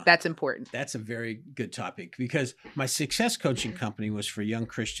why that's important. That's a very good topic, because my success coaching company was for young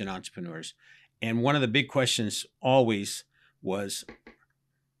Christian entrepreneurs. And one of the big questions always was,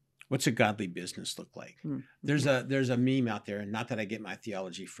 what's a godly business look like? There's a meme out there, and not that I get my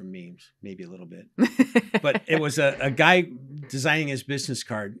theology from memes, maybe a little bit, but it was a guy designing his business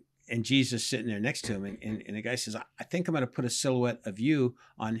card, and Jesus sitting there next to him. And the guy says, I think I'm going to put a silhouette of you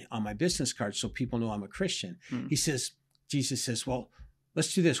on my business card so people know I'm a Christian. Jesus says, well,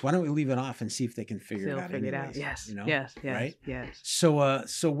 let's do this. Why don't we leave it off and see if they can figure it out anyways? Yes. You know? Yes. Right? Yes. So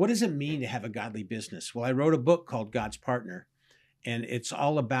what does it mean to have a godly business? Well, I wrote a book called God's Partner, and it's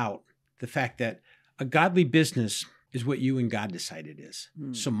all about the fact that a godly business is what you and God decide it is.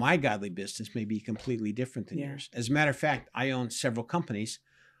 So my godly business may be completely different than yours. As a matter of fact, I own several companies.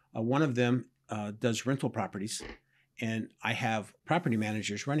 One of them does rental properties, and I have property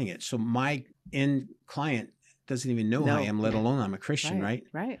managers running it. So my end client doesn't even know who I am, let alone I'm a Christian,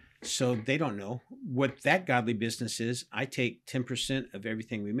 right? So they don't know what that godly business is. I take 10% of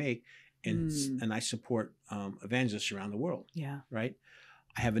everything we make, and I support evangelists around the world. Right.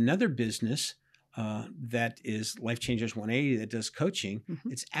 I have another business that is Life Changers 180 that does coaching.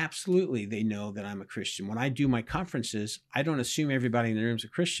 It's absolutely, they know that I'm a Christian. When I do my conferences, I don't assume everybody in the room is a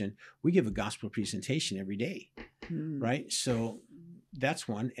Christian. We give a gospel presentation every day, right? So that's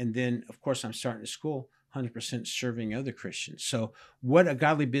one. And then, of course, I'm starting a school, 100% serving other Christians. So what a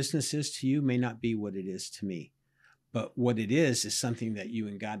godly business is to you may not be what it is to me. But what it is something that you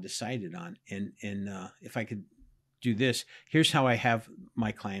and God decided on. And if I could do this, here's how I have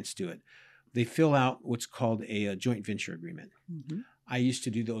my clients do it. They fill out what's called a joint venture agreement. I used to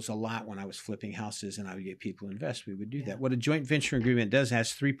do those a lot when I was flipping houses and I would get people to invest. We would do that. What a joint venture agreement does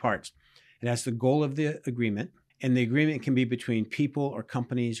has three parts. It has the goal of the agreement, and the agreement can be between people or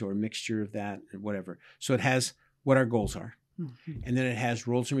companies or a mixture of that or whatever. So it has what our goals are. And then it has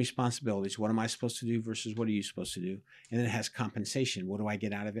roles and responsibilities. What am I supposed to do versus what are you supposed to do? And then it has compensation. What do I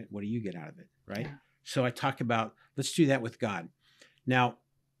get out of it? What do you get out of it? Right? So I talk about, let's do that with God. Now,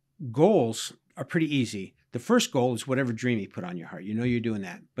 goals are pretty easy. The first goal is whatever dream he put on your heart. You know you're doing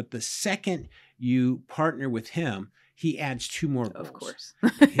that. But the second you partner with him, he adds two more goals. Of course.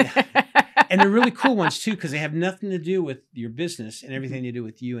 And they're really cool ones too, because they have nothing to do with your business and everything to do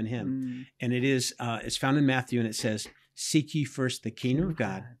with you and him. And it is, it's found in Matthew, and it says, seek ye first the kingdom of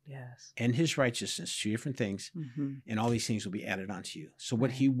God and his righteousness, two different things, and all these things will be added onto you. So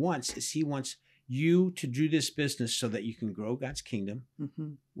what he wants is he wants you to do this business so that you can grow God's kingdom,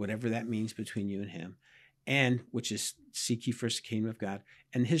 whatever that means between you and him, and which is seek ye first the kingdom of God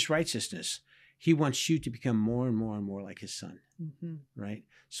and his righteousness. He wants you to become more and more and more like his son, right?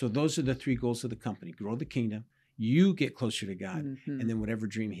 So those are the three goals of the company. Grow the kingdom, you get closer to God, and then whatever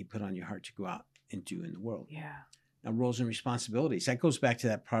dream he put on your heart to go out and do in the world. Now, roles and responsibilities. That goes back to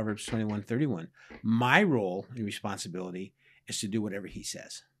that Proverbs 21:31. My role and responsibility is to do whatever he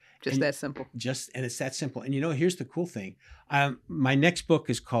says. That simple. And it's that simple. And you know, here's the cool thing. My next book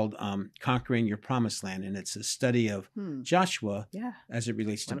is called Conquering Your Promised Land, and it's a study of Joshua as it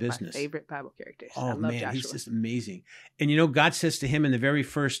relates to business. One of my favorite Bible characters. Oh, I love man, Joshua. he's just amazing. And you know, God says to him in the very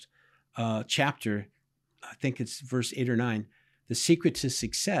first chapter, I think it's verse 8 or 9, the secret to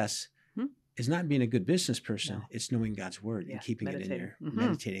success is not being a good business person. No. It's knowing God's word and keeping it in there,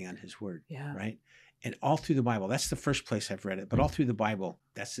 meditating on his word, right? And all through the Bible, that's the first place I've read it, but all through the Bible,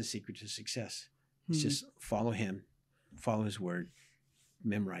 that's the secret to success. It's just follow him, follow his word,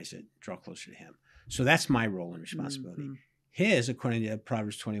 memorize it, draw closer to him. So that's my role and responsibility. His, according to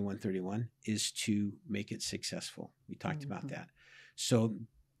Proverbs 21:31, is to make it successful. We talked about that. So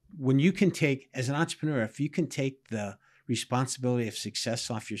when you can take, as an entrepreneur, if you can take the responsibility of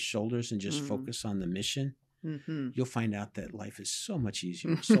success off your shoulders and just focus on the mission, you'll find out that life is so much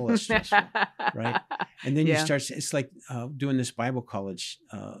easier, so less stressful, right? And then you start, it's like doing this Bible college,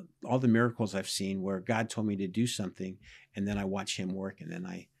 all the miracles I've seen where God told me to do something and then I watch him work and then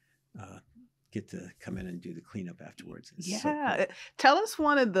I get to come in and do the cleanup afterwards. It's so cool. Tell us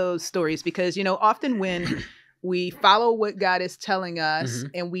one of those stories because, you know, often when we follow what God is telling us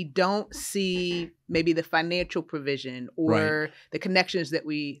and we don't see maybe the financial provision or the connections that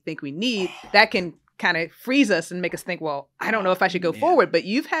we think we need, that can kind of freeze us and make us think, well, I don't know if I should go forward, but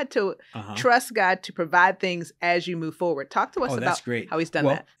you've had to trust God to provide things as you move forward. Talk to us about how he's done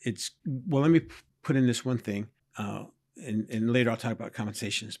that. Well, let me put in this one thing, and later I'll talk about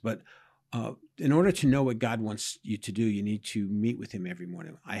compensations, but in order to know what God wants you to do, you need to meet with him every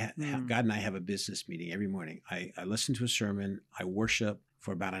morning. God and I have a business meeting every morning. I listen to a sermon, I worship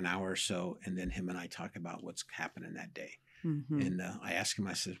for about an hour or so, and then him and I talk about what's happening that day. And I ask him,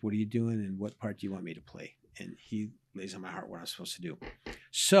 I said, what are you doing and what part do you want me to play? And he lays on my heart what I'm supposed to do.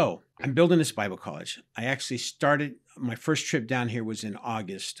 So I'm building this Bible college. I actually started, my first trip down here was in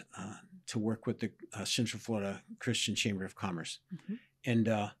August to work with the Central Florida Christian Chamber of Commerce. And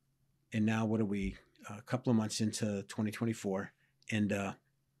now what are we, a couple of months into 2024. And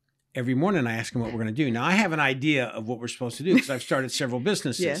every morning I ask him what we're going to do. Now I have an idea of what we're supposed to do because I've started several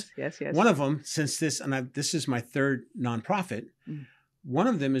businesses. Yes. One of them, since this is my third nonprofit, one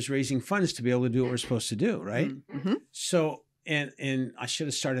of them is raising funds to be able to do what we're supposed to do, right? So, and I should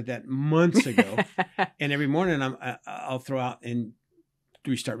have started that months ago. And every morning I'll throw out, and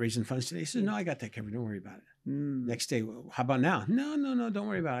do we start raising funds today? He says, no, I got that covered. Don't worry about it. Next day, how about now? No, don't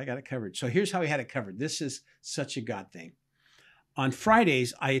worry about it. I got it covered. So here's how he had it covered. This is such a God thing. On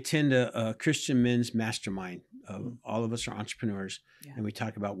Fridays, I attend a Christian men's mastermind. All of us are entrepreneurs, and we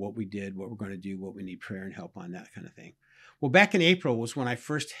talk about what we did, what we're going to do, what we need prayer and help on, that kind of thing. Well, back in April was when I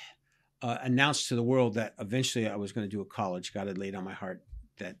first announced to the world that eventually I was going to do a college. God had laid on my heart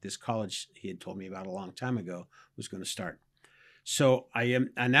that this college he had told me about a long time ago was going to start. So I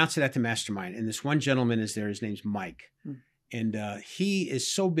announced it at the mastermind, and this one gentleman is there. His name's Mike. And he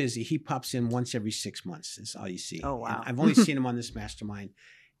is so busy, he pops in once every 6 months. That's all you see. Oh, wow. And I've only seen him on this mastermind.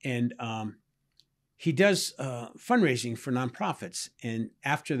 And he does fundraising for nonprofits. And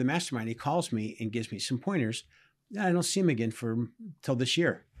after the mastermind, he calls me and gives me some pointers. I don't see him again till this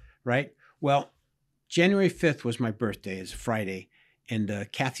year, right? Well, January 5th was my birthday. It's a Friday. And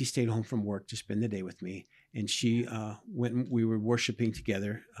Kathy stayed home from work to spend the day with me. And she went and we were worshiping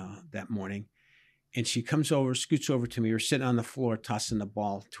together that morning. And she comes over, scoots over to me. We're sitting on the floor, tossing the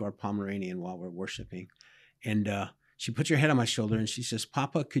ball to our Pomeranian while we're worshiping. And she puts her head on my shoulder and she says,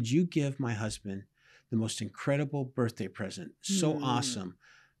 Papa, could you give my husband the most incredible birthday present? So awesome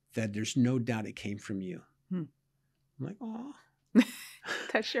that there's no doubt it came from you. I'm like, oh.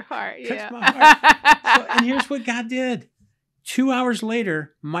 Touch your heart. Touch my heart. And here's what God did. 2 hours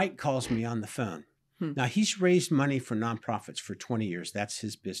later, Mike calls me on the phone. Now, he's raised money for nonprofits for 20 years. That's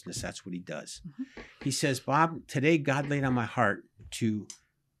his business. That's what he does. He says, Bob, today God laid on my heart to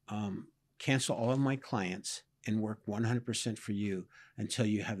cancel all of my clients and work 100% for you until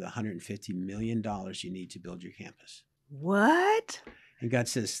you have the $150 million you need to build your campus. What? And God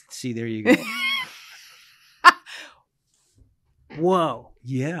says, see, there you go. Whoa.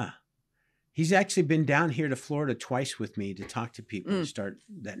 Yeah. He's actually been down here to Florida twice with me to talk to people and start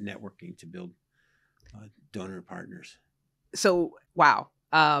that networking to build donor partners. So, wow.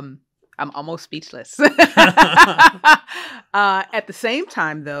 I'm almost speechless. At the same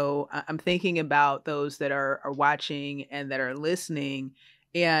time, though, I'm thinking about those that are watching and that are listening.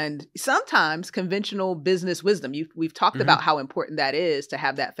 And sometimes conventional business wisdom, we've talked about how important that is to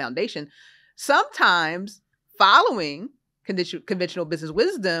have that foundation. Sometimes following conventional business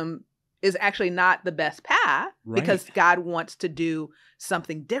wisdom is actually not the best path because God wants to do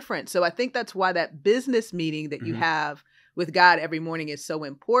something different. So I think that's why that business meeting that you have with God every morning is so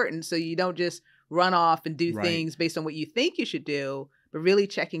important. So you don't just run off and do things based on what you think you should do, but really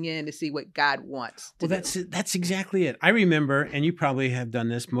checking in to see what God wants to do. That's exactly it. I remember, and you probably have done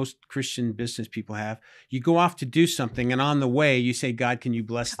this, most Christian business people have, you go off to do something, and on the way, you say, God, can you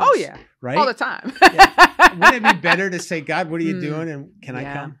bless this? Oh, yeah. Right? All the time. Yeah. Wouldn't it be better to say, God, what are you doing, and can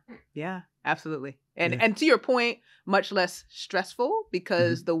I come? Yeah, absolutely. And to your point, much less stressful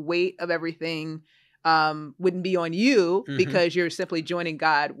because the weight of everything wouldn't be on you because you're simply joining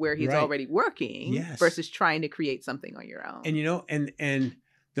God where he's already working versus trying to create something on your own. And, you know, and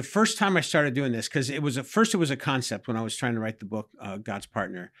the first time I started doing this, because it was a concept when I was trying to write the book, God's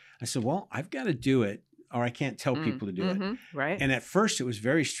Partner. I said, well, I've got to do it or I can't tell people to do it. Right. And at first it was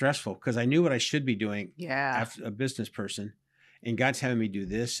very stressful because I knew what I should be doing as a business person. And God's having me do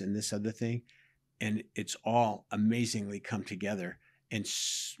this and this other thing. And it's all amazingly come together. And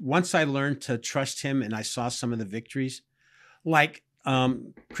once I learned to trust him and I saw some of the victories, like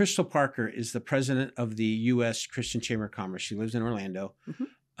Crystal Parker is the president of the U.S. Christian Chamber of Commerce. She lives in Orlando.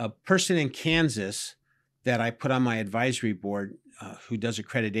 A person in Kansas that I put on my advisory board who does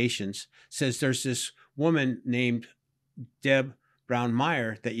accreditations says there's this woman named Deb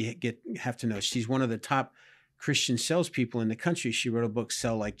Brown-Meyer that you have to know. She's one of the top Christian salespeople in the country. She wrote a book,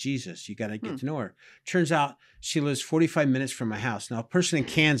 Sell Like Jesus. You got to get to know her. Turns out she lives 45 minutes from my house. Now, a person in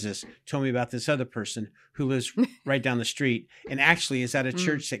Kansas told me about this other person who lives right down the street and actually is at a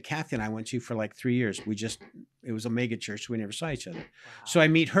church that Kathy and I went to for like 3 years. It was a mega church. So we never saw each other. Wow. So I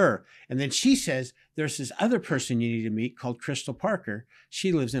meet her. And then she says, there's this other person you need to meet called Crystal Parker.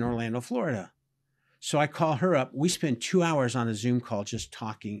 She lives in Orlando, Florida. So I call her up. We spend 2 hours on a Zoom call just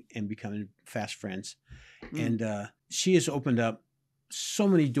talking and becoming fast friends. And she has opened up so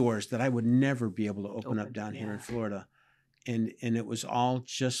many doors that I would never be able to open up down here in Florida. And it was all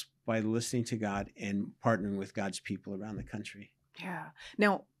just by listening to God and partnering with God's people around the country. Yeah.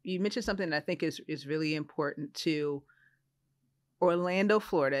 Now, you mentioned something that I think is really important too. Orlando,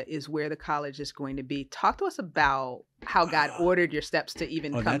 Florida is where the college is going to be. Talk to us about how God ordered your steps to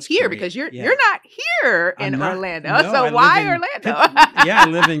even come here, because you're not here in Orlando. No, so why Orlando? I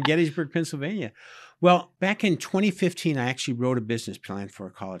live in Gettysburg, Pennsylvania. Well, back in 2015, I actually wrote a business plan for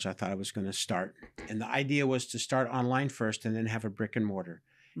a college I thought I was going to start. And the idea was to start online first and then have a brick and mortar.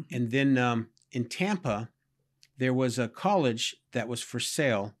 And then in Tampa, there was a college that was for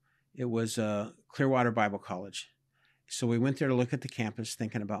sale. It was Clearwater Bible College. So we went there to look at the campus,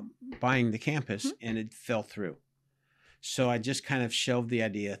 thinking about buying the campus, and it fell through. So I just kind of shelved the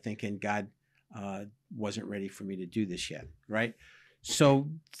idea, thinking God wasn't ready for me to do this yet, right? So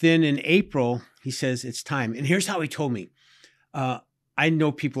then in April, he says, it's time. And here's how he told me. I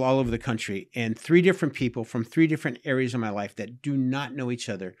know people all over the country, and 3 different people from 3 different areas of my life that do not know each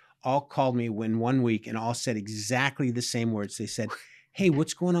other all called me in 1 week and all said exactly the same words. They said, hey,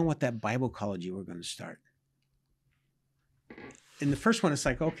 what's going on with that Bible college you were going to start? And the first one, it's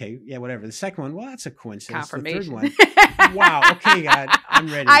like, okay, yeah, whatever. The second one, well, that's a coincidence. Confirmation. The third one, wow, okay, God,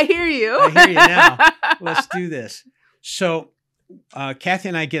 I'm ready. I hear you. I hear you now. Let's do this. So Kathy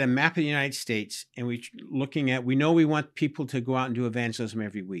and I get a map of the United States, and we know we want people to go out and do evangelism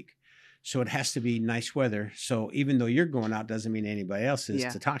every week. So it has to be nice weather. So even though you're going out doesn't mean anybody else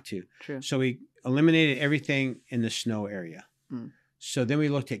is to talk to. True. So we eliminated everything in the snow area. So then we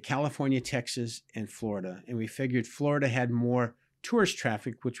looked at California, Texas, and Florida, and we figured Florida had more tourist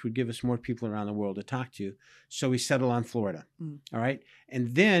traffic, which would give us more people around the world to talk to. So we settled on Florida. All right.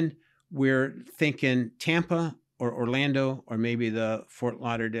 And then we're thinking Tampa or Orlando or maybe the Fort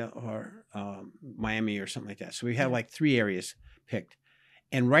Lauderdale or Miami or something like that. So we have like 3 areas picked.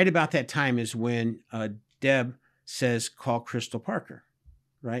 And right about that time is when Deb says, call Crystal Parker,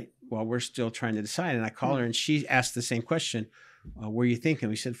 right? While we're still trying to decide. And I call her and she asked the same question. Where are you thinking?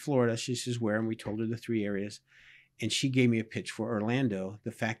 We said Florida. She says where? And we told her the 3 areas. And she gave me a pitch for Orlando,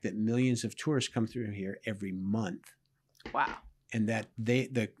 the fact that millions of tourists come through here every month. Wow. And that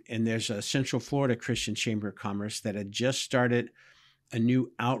and there's a Central Florida Christian Chamber of Commerce that had just started a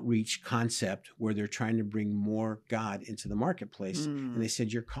new outreach concept where they're trying to bring more God into the marketplace. And they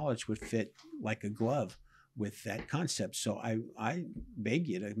said your college would fit like a glove with that concept. So I beg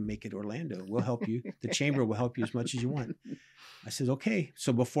you to make it Orlando. We'll help you. The chamber will help you as much as you want. I said, okay.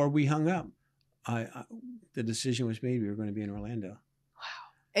 So before we hung up, the decision was made we were going to be in Orlando.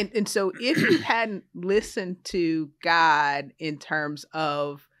 Wow. And so if you hadn't listened to God in terms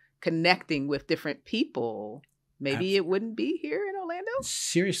of connecting with different people, maybe it wouldn't be here in Orlando?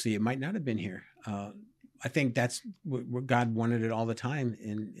 Seriously, it might not have been here. I think that's what God wanted it all the time,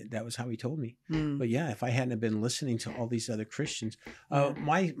 and that was how he told me. But yeah, if I hadn't have been listening to all these other Christians,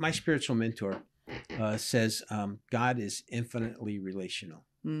 my spiritual mentor says God is infinitely relational.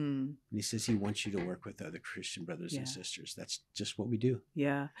 Mm. And he says he wants you to work with other Christian brothers and sisters. That's just what we do.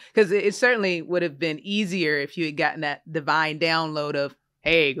 Yeah. Because it certainly would have been easier if you had gotten that divine download of,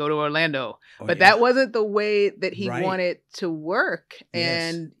 hey, go to Orlando. But that wasn't the way that he wanted to work.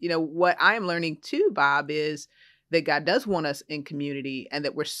 Yes. And, what I'm learning too, Bob, is that God does want us in community and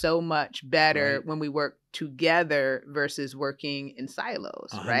that we're so much better when we work together versus working in silos,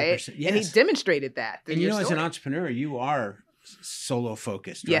 100%. right? Yes. And he demonstrated that. And as an entrepreneur, you are solo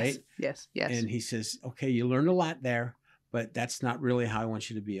focused, right? Yes. And he says, okay, you learned a lot there, but that's not really how I want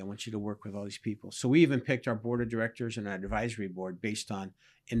you to be. I want you to work with all these people. So we even picked our board of directors and our advisory board based on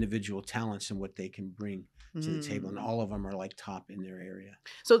individual talents and what they can bring to the table. And all of them are like top in their area.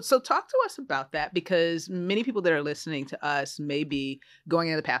 So talk to us about that, because many people that are listening to us may be going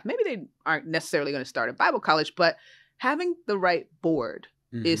into the path. Maybe they aren't necessarily going to start at Bible college, but having the right board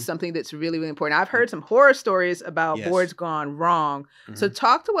is something that's really, really important. I've heard some horror stories about boards gone wrong. So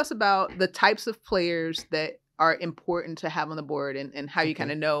talk to us about the types of players that are important to have on the board and how you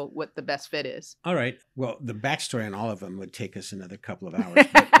kind of know what the best fit is. All right. Well, the backstory on all of them would take us another couple of hours.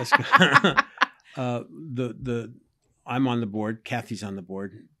 But let's go. I'm on the board. Kathy's on the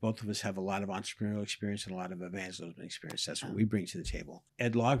board. Both of us have a lot of entrepreneurial experience and a lot of evangelism experience. That's what we bring to the table.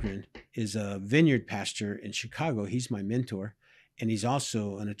 Ed Logren is a vineyard pastor in Chicago. He's my mentor. And he's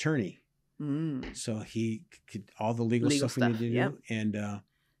also an attorney. So he could all the legal stuff we need to do. And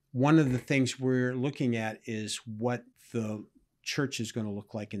one of the things we're looking at is what the church is going to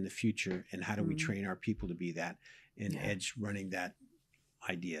look like in the future and how do we train our people to be that. And Ed's running that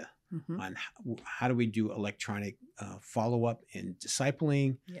idea on how do we do electronic follow-up and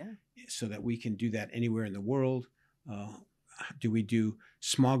discipling so that we can do that anywhere in the world. Do we do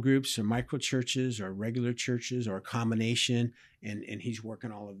small groups or micro churches or regular churches or a combination? And he's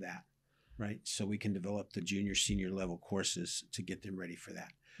working all of that, right? So we can develop the junior, senior level courses to get them ready for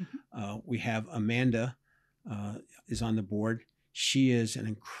that. We have Amanda is on the board. She is an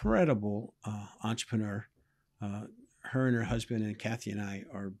incredible entrepreneur. Her and her husband and Kathy and I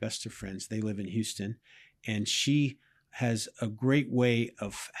are best of friends. They live in Houston, and she has a great way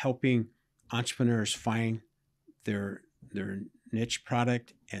of helping entrepreneurs find their niche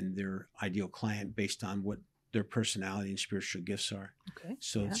product and their ideal client based on what their personality and spiritual gifts are. Okay.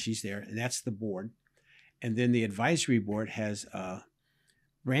 So she's there, and that's the board. And then the advisory board has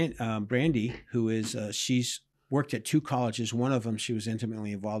Brandy, who is she's worked at 2 colleges. One of them, she was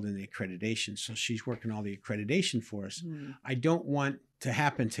intimately involved in the accreditation. So she's working all the accreditation for us. I don't want to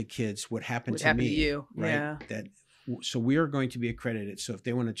happen to kids what happened to me. To you. Right? So we are going to be accredited. So if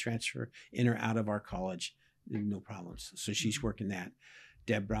they want to transfer in or out of our college, no problems. So she's working that.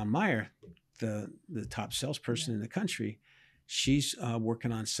 Deb Brown-Meyer, the top salesperson in the country, she's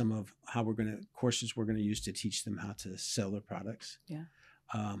working on some of courses we're going to use to teach them how to sell their products. Yeah.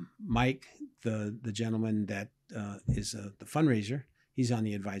 Mike, the gentleman that is the fundraiser, he's on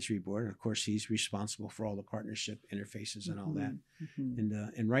the advisory board. And of course, he's responsible for all the partnership interfaces and all that.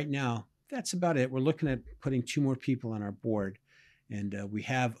 And right now, that's about it. We're looking at putting 2 more people on our board. And we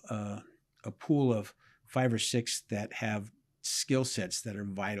have a pool of 5 or 6 that have skill sets that are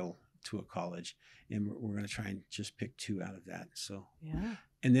vital to a college. And we're going to try and just pick 2 out of that. So,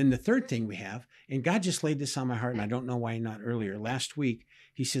 And then the third thing we have, and God just laid this on my heart, and I don't know why not earlier. Last week,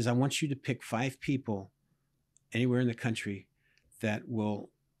 he says, I want you to pick 5 people anywhere in the country that will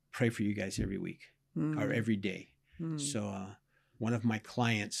pray for you guys every week or every day. So one of my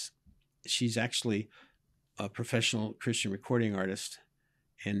clients, she's actually a professional Christian recording artist,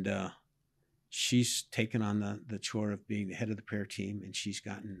 and she's taken on the chore of being the head of the prayer team, and she's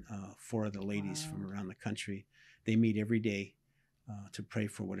gotten 4 of the ladies from around the country. They meet every day to pray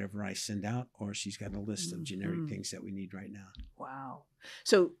for whatever I send out, or she's got a list of generic things that we need right now. Wow.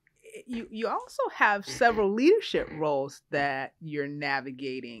 So you also have several leadership roles that you're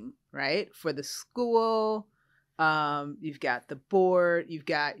navigating, right? For the school, you've got the board, you've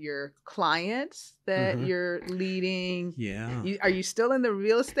got your clients that you're leading. Yeah. Are you still in the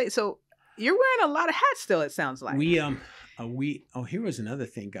real estate? So you're wearing a lot of hats still, it sounds like. Here was another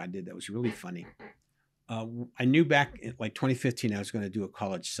thing God did that was really funny. I knew back in like 2015 I was going to do a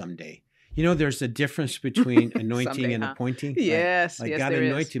college someday. You know, there's a difference between anointing someday, and appointing. Yes, like yes, God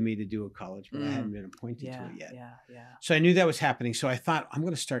anointed me to do a college, but I hadn't been appointed to it yet. Yeah. So I knew that was happening. So I thought, I'm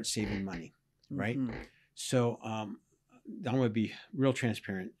going to start saving money, right? So I'm going to be real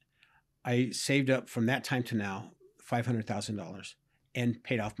transparent. I saved up from that time to now $500,000 and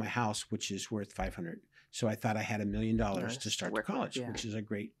paid off my house, which is worth $500,000. So I thought I had $1 million to start the college, which is a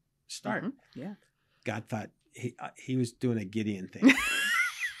great start. Yeah. God thought he was doing a Gideon thing.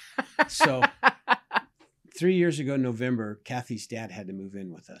 So 3 years ago, November, Kathy's dad had to move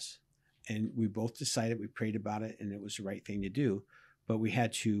in with us. And we both decided, we prayed about it, and it was the right thing to do. But we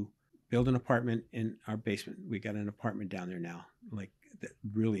had to build an apartment in our basement. We got an apartment down there now, like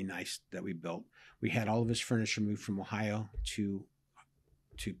really nice that we built. We had all of his furniture moved from Ohio to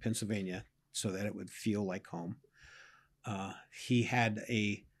Pennsylvania so that it would feel like home. He had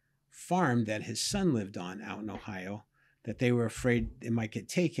a farm that his son lived on out in Ohio that they were afraid it might get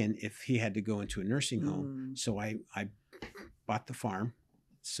taken if he had to go into a nursing home. So I bought the farm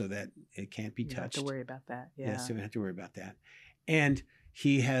so that it can't be touched. You don't have to worry about that. Yeah. Yes, you don't have to worry about that. And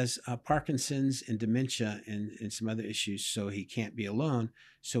he has Parkinson's and dementia and some other issues, so he can't be alone.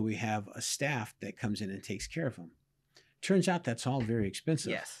 So we have a staff that comes in and takes care of him. Turns out that's all very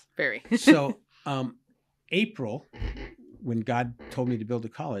expensive. Yes, very. So April, when God told me to build a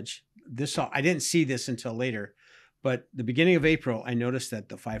college, I didn't see this until later, but the beginning of April, I noticed that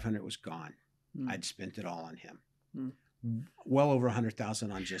the 500 was gone. I'd spent it all on him. Well over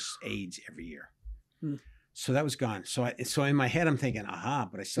 100,000 on just AIDS every year. So that was gone. So in my head, I'm thinking,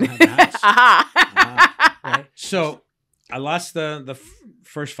 but I still have the house. Right? So I lost the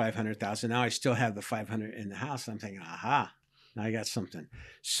first 500,000. Now I still have the 500 in the house. I'm thinking, now I got something.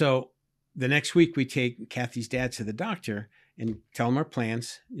 So the next week we take Kathy's dad to the doctor and tell him our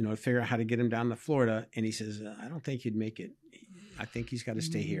plans, to figure out how to get him down to Florida. And he says, I don't think he'd make it. I think he's got to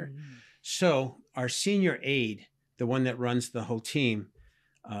stay here. So our senior aide, the one that runs the whole team,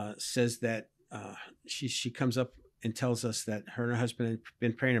 says that she comes up and tells us that her and her husband had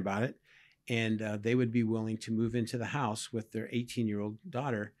been praying about it, and they would be willing to move into the house with their 18-year-old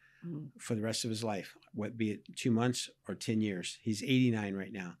daughter for the rest of his life, be it 2 months or 10 years. He's 89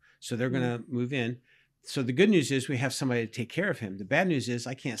 right now. So they're going to move in. So the good news is we have somebody to take care of him. The bad news is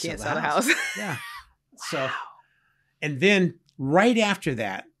I can't sell the house. Yeah. Wow. So, and then right after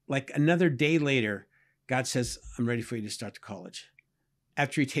that, like another day later, God says, I'm ready for you to start the college.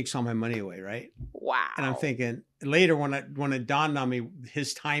 After he takes all my money away, right? Wow. And I'm thinking later when it dawned on me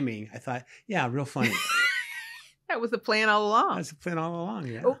his timing, I thought, yeah, real funny. That was the plan all along. That was the plan all along,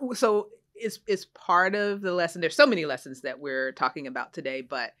 yeah. So it's part of the lesson. There's so many lessons that we're talking about today,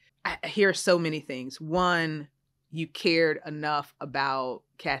 but I hear so many things. One, you cared enough about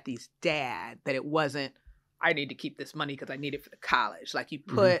Kathy's dad that it wasn't, I need to keep this money because I need it for the college. Like you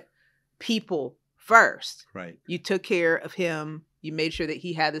put people first. Right. You took care of him. You made sure that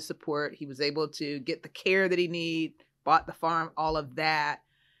he had the support. He was able to get the care that he needed, bought the farm, all of that.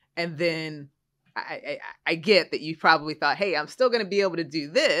 And then I get that you probably thought, hey, I'm still going to be able to do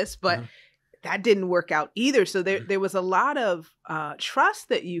this, but that didn't work out either. So there was a lot of trust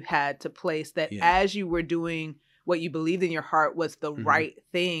that you had to place that as you were doing what you believed in your heart was the right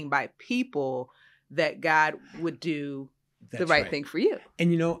thing by people, that God would do the right thing for you.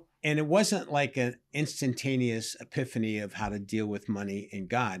 And it wasn't like an instantaneous epiphany of how to deal with money and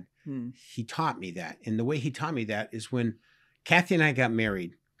God. He taught me that. And the way he taught me that is when Kathy and I got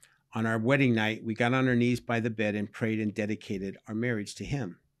married. On our wedding night, we got on our knees by the bed and prayed and dedicated our marriage to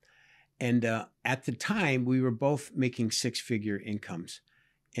him. And at the time, we were both making 6-figure incomes.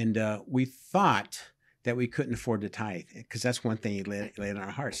 And we thought that we couldn't afford to tithe, because that's one thing he laid on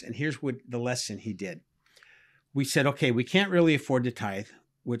our hearts. And here's what the lesson he did. We said, okay, we can't really afford to tithe,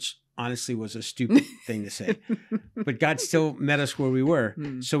 which honestly was a stupid thing to say. But God still met us where we were.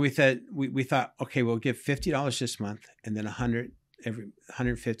 So we thought, okay, we'll give $50 this month and then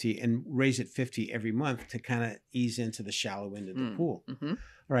 $150 and raise it $50 every month to kind of ease into the shallow end of the pool. All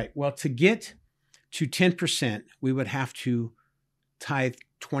right. Well, to get to 10%, we would have to tithe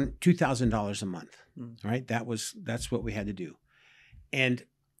 $2,000 a month. All right. That's what we had to do. And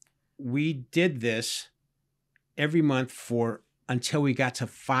we did this every month until we got to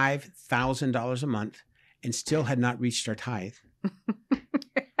 $5,000 a month and still had not reached our tithe.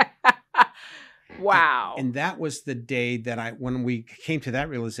 Wow. And that was the day that when we came to that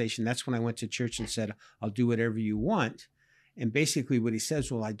realization, that's when I went to church and said, I'll do whatever you want. And basically what he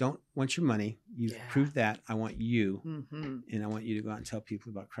says, well, I don't want your money. You've proved that. I want you. And I want you to go out and tell people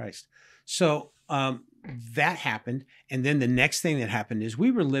about Christ. So that happened. And then the next thing that happened is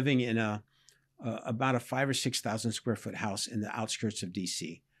we were living in about a 5,000 or 6,000 square foot house in the outskirts of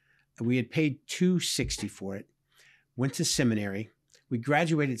DC. We had paid $260 for it, went to seminary. We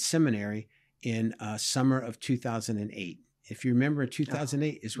graduated seminary in summer of 2008. If you remember,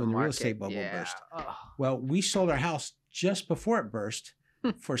 2008 is when the real estate bubble burst. Well, we sold our house just before it burst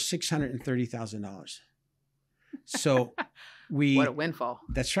for $630,000. So what a windfall.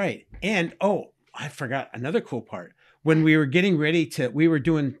 That's right. And I forgot another cool part. when we were getting ready we were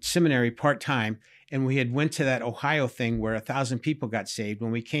doing seminary part-time, and we had went to that Ohio thing where 1,000 people got saved.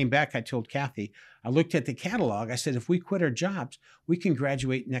 When we came back, I told Kathy, I looked at the catalog. I said, if we quit our jobs, we can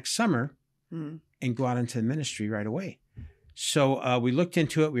graduate next summer and go out into the ministry right away. So we looked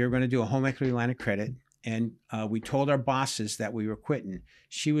into it. We were going to do a home equity line of credit. And we told our bosses that we were quitting.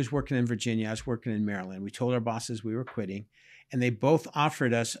 She was working in Virginia. I was working in Maryland. We told our bosses we were quitting. And they both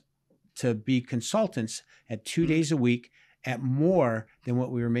offered us to be consultants at 2 days a week at more than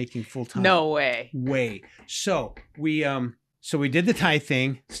what we were making full time. No way. So we did the tithe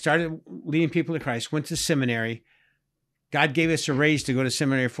thing, started leading people to Christ, went to seminary. God gave us a raise to go to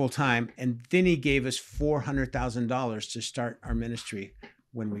seminary full time, and then he gave us $400,000 to start our ministry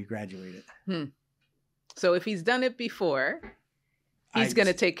when we graduated. So if he's done it before, he's going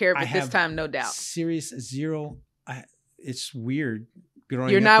to take care of it this time, no doubt. Serious zero. It's weird.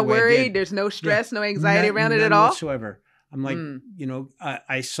 You're not worried? There's no stress, no anxiety around it at all? Whatsoever. I'm like,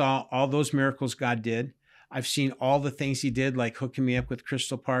 I saw all those miracles God did. I've seen all the things he did, like hooking me up with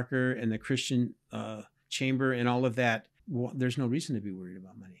Crystal Parker and the Christian Chamber and all of that. Well, there's no reason to be worried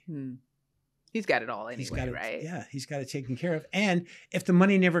about money. He's got it all anyway, right? Yeah, he's got it taken care of. And if the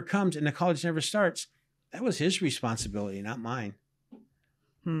money never comes and the college never starts, that was his responsibility, not mine.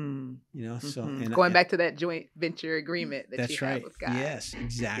 So and going back to that joint venture agreement that you had with God. Yes,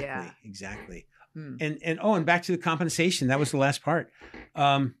 exactly. Yeah. Exactly. And back to the compensation. That was the last part.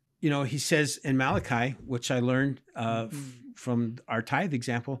 He says in Malachi, which I learned from our tithe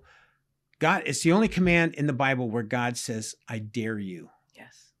example, God, it's the only command in the Bible where God says, I dare you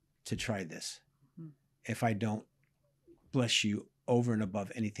to try this. If I don't bless you over and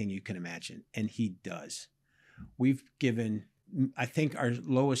above anything you can imagine. And he does. We've given, I think our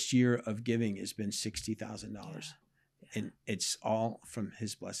lowest year of giving has been $60,000. And it's all from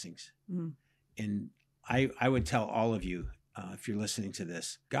his blessings. And I would tell all of you, if you're listening to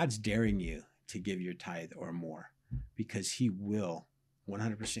this, God's daring you to give your tithe or more, because he will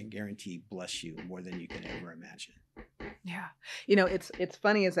 100% guarantee bless you more than you can ever imagine. Yeah. It's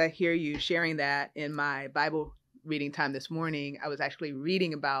funny as I hear you sharing that. In my Bible reading time this morning, I was actually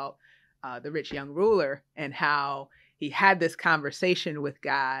reading about the rich young ruler and how he had this conversation with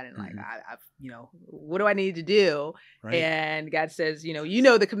God and like, what do I need to do? Right. And God says, you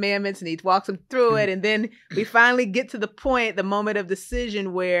know the commandments, and he walks him through it. And then we finally get to the moment of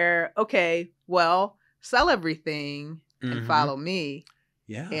decision where, okay, well, sell everything and follow me.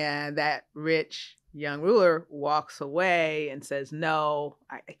 Yeah. And that rich young ruler walks away and says, no,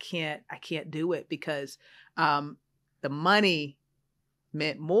 I can't do it, because the money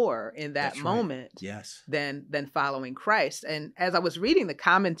meant more in that moment than following Christ. And as I was reading the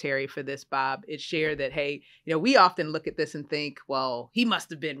commentary for this, Bob, it shared that, hey, we often look at this and think, well, he must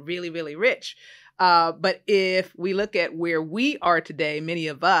have been really, really rich. But if we look at where we are today, many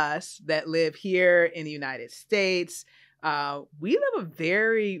of us that live here in the United States, we live a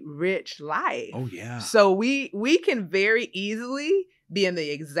very rich life. Oh, yeah. So we can very easily be in the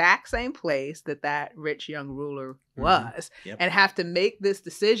exact same place that rich young ruler was and have to make this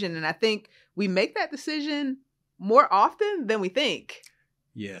decision. And I think we make that decision more often than we think.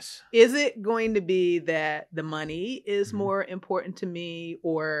 Yes. Is it going to be that the money is more important to me,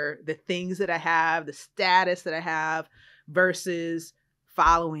 or the things that I have, the status that I have, versus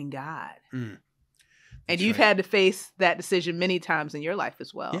following God? And you've had to face that decision many times in your life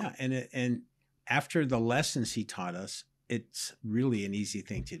as well. Yeah. And after the lessons he taught us, it's really an easy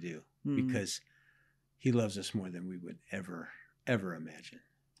thing to do because he loves us more than we would ever imagine.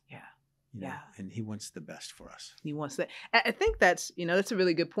 Yeah. And he wants the best for us. He wants that. I think that's a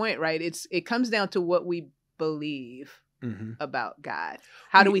really good point, right? It comes down to what we believe about God.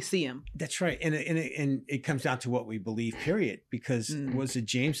 How do we see him? That's right. And it comes down to what we believe, period. Because was it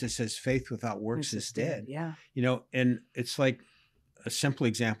James that says faith without works is dead? Yeah. And it's like a simple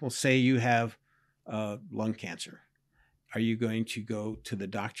example. Say you have lung cancer. Are you going to go to the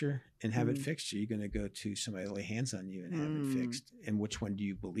doctor and have it fixed? Or are you going to go to somebody to lay hands on you and have it fixed? And which one do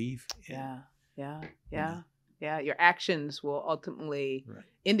you believe in? Yeah. Your actions will ultimately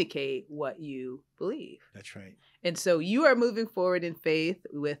indicate what you believe. That's right. And so you are moving forward in faith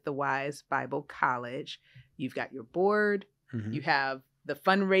with the Wise Bible College. You've got your board. You have the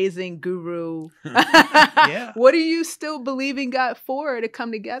fundraising guru. What are you still believing God for to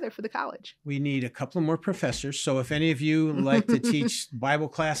come together for the college? We need a couple more professors. So if any of you like to teach Bible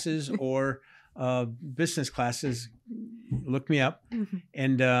classes or business classes, look me up.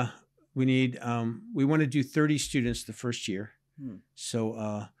 And we want to do 30 students the first year.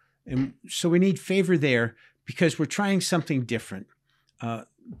 So we need favor there because we're trying something different.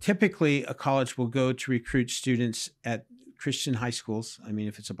 typically a college will go to recruit students at Christian high schools, I mean,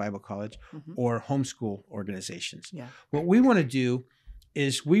 if it's a Bible college, or homeschool organizations. Yeah. What we want to do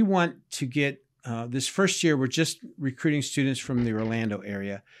is we want to get, this first year, we're just recruiting students from the Orlando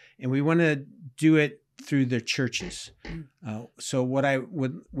area, and we want to do it through their churches. So what I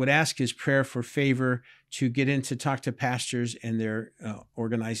would ask is prayer for favor to get in to talk to pastors and their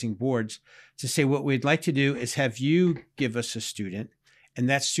organizing boards to say what we'd like to do is have you give us a student, and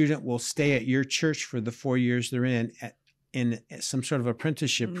that student will stay at your church for the 4 years they're in some sort of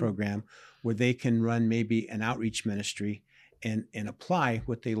apprenticeship program where they can run maybe an outreach ministry and apply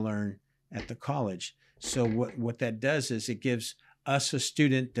what they learn at the college. So what that does is it gives us a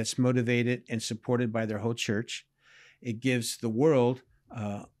student that's motivated and supported by their whole church. It gives the world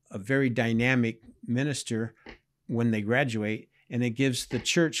a very dynamic minister when they graduate, and it gives the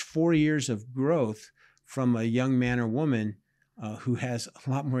church 4 years of growth from a young man or woman who has a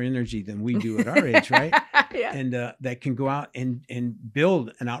lot more energy than we do at our age, right? Yeah. And that can go out and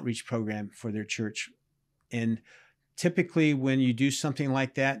build an outreach program for their church. And typically when you do something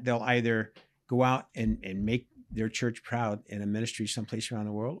like that, they'll either go out and make their church proud in a ministry someplace around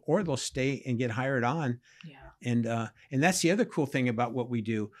the world, or they'll stay and get hired on. Yeah. And that's the other cool thing about what we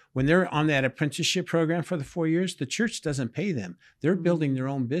do. When they're on that apprenticeship program for the 4 years, the church doesn't pay them. They're building their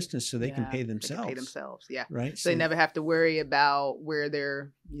own business so they can pay themselves. They can pay themselves, yeah. Right. So they never have to worry about where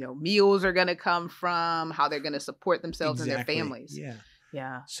their meals are going to come from, how they're going to support themselves and their families. Yeah.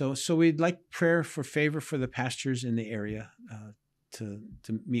 Yeah. So we'd like prayer for favor for the pastors in the area to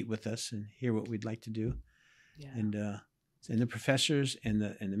meet with us and hear what we'd like to do. Yeah. And the professors and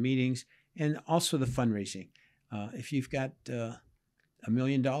the meetings, and also the fundraising. If you've got $1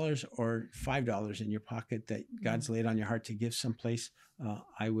 million or $5 in your pocket that God's laid on your heart to give someplace,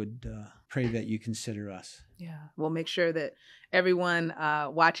 I would pray that you consider us. Yeah. We'll make sure that everyone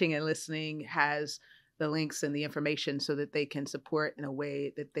watching and listening has the links and the information so that they can support in a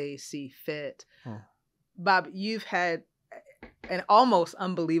way that they see fit. Oh. Bob, you've had an almost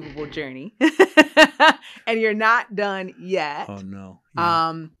unbelievable journey and you're not done yet. Oh no.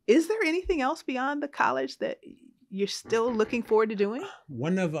 Yeah. Is there anything else beyond the college that you're still looking forward to doing?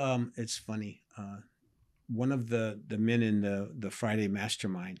 One of, it's funny. One of the men in the Friday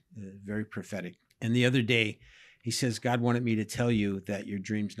mastermind, very prophetic. And the other day he says, God wanted me to tell you that your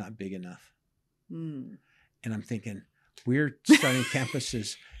dream's not big enough. And I'm thinking, we're starting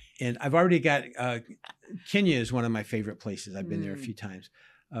campuses. And I've already got, Kenya is one of my favorite places. I've been there a few times.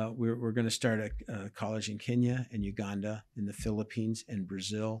 We're going to start a college in Kenya and Uganda, in the Philippines and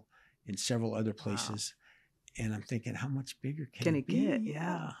Brazil, and several other places. Wow. And I'm thinking, how much bigger can it get?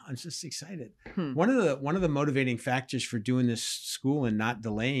 Yeah, I'm just excited. One of the motivating factors for doing this school and not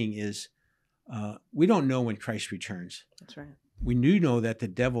delaying is we don't know when Christ returns. That's right. We do know that the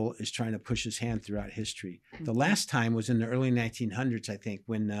devil is trying to push his hand throughout history. The last time was in the early 1900s, I think,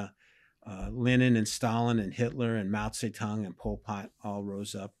 when Lenin and Stalin and Hitler and Mao Zedong and Pol Pot all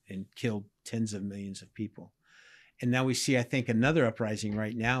rose up and killed tens of millions of people. And now we see, I think, another uprising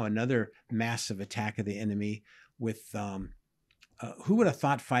right now, another massive attack of the enemy with who would have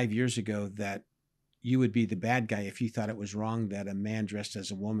thought 5 years ago that you would be the bad guy if you thought it was wrong that a man dressed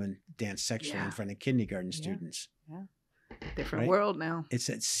as a woman danced sexually in front of kindergarten students. Yeah. Different world now. It's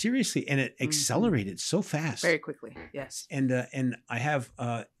seriously, and it accelerated so fast. Very quickly, yes. And I have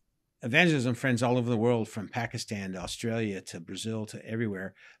evangelism friends all over the world, from Pakistan to Australia to Brazil to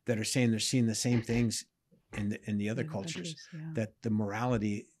everywhere, that are saying they're seeing the same things in the other cultures, that the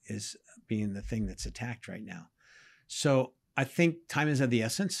morality is being the thing that's attacked right now. So I think time is of the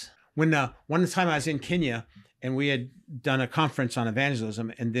essence. When one time I was in Kenya, and we had done a conference on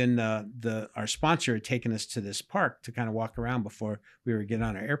evangelism, and then our sponsor had taken us to this park to kind of walk around before we were getting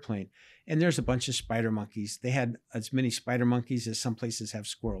on our airplane. And there's a bunch of spider monkeys. They had as many spider monkeys as some places have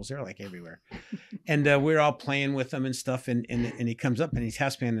squirrels. They're like everywhere. And we're all playing with them and stuff. And he comes up and he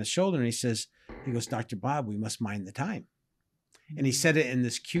taps me on the shoulder and he goes, Dr. Bob, we must mind the time. And he said it in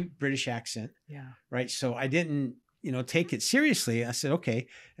this cute British accent. Yeah. Right. So I didn't, take it seriously. I said, okay.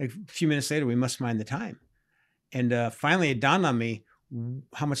 A few minutes later, we must mind the time. And finally it dawned on me,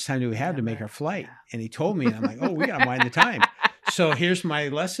 how much time do we have to make our flight? And he told me, and I'm like, oh, we got to mind the time. So here's my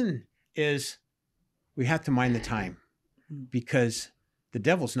lesson is we have to mind the time, because the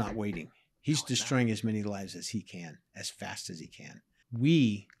devil's not waiting. He's destroying as many lives as he can, as fast as he can.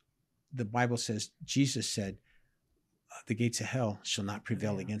 The Bible says, Jesus said, the gates of hell shall not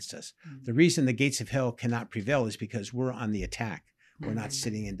prevail against us. The reason the gates of hell cannot prevail is because we're on the attack. We're not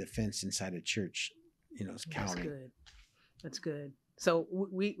sitting in defense inside a church, cowering. That's good. So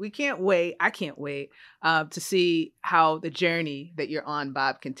we can't wait. I can't wait to see how the journey that you're on,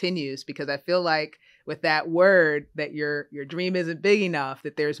 Bob, continues, because I feel like with that word that your dream isn't big enough,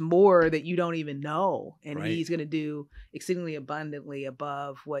 that there's more that you don't even know, and Right. he's going to do exceedingly abundantly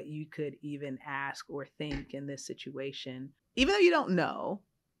above what you could even ask or think in this situation. Even though you don't know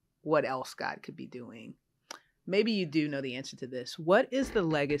what else God could be doing, maybe you do know the answer to this. What is the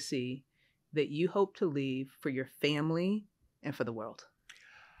legacy that you hope to leave for your family and for the world?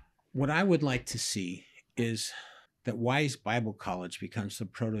 What I would like to see is that Wise Bible College becomes the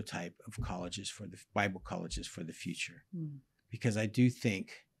prototype of colleges for the Bible colleges for the future. Mm. Because I do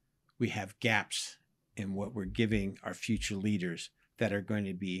think we have gaps in what we're giving our future leaders that are going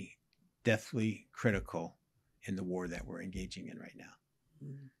to be deathly critical in the war that we're engaging in right now.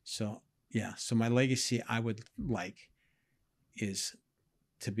 Mm. So, yeah, so my legacy I would like is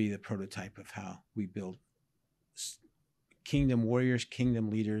to be the prototype of how we build kingdom warriors, kingdom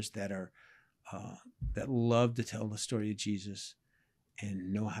leaders that are that love to tell the story of Jesus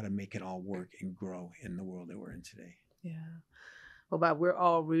and know how to make it all work and grow in the world that we're in today. Yeah. Well, Bob, we're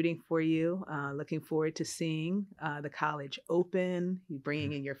all rooting for you. Looking forward to seeing the college open, you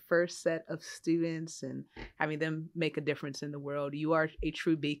bringing in your first set of students and having them make a difference in the world. You are a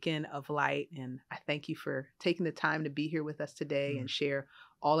true beacon of light, and I thank you for taking the time to be here with us today and share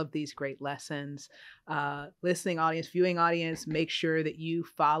all of these great lessons. Listening audience, viewing audience, make sure that you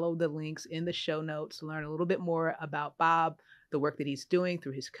follow the links in the show notes, learn a little bit more about Bob, the work that he's doing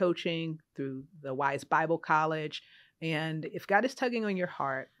through his coaching, through the Wise Bible College. And if God is tugging on your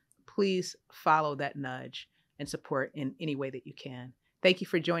heart, please follow that nudge and support in any way that you can. Thank you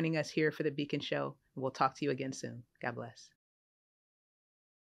for joining us here for the Beacon Show. We'll talk to you again soon. God bless.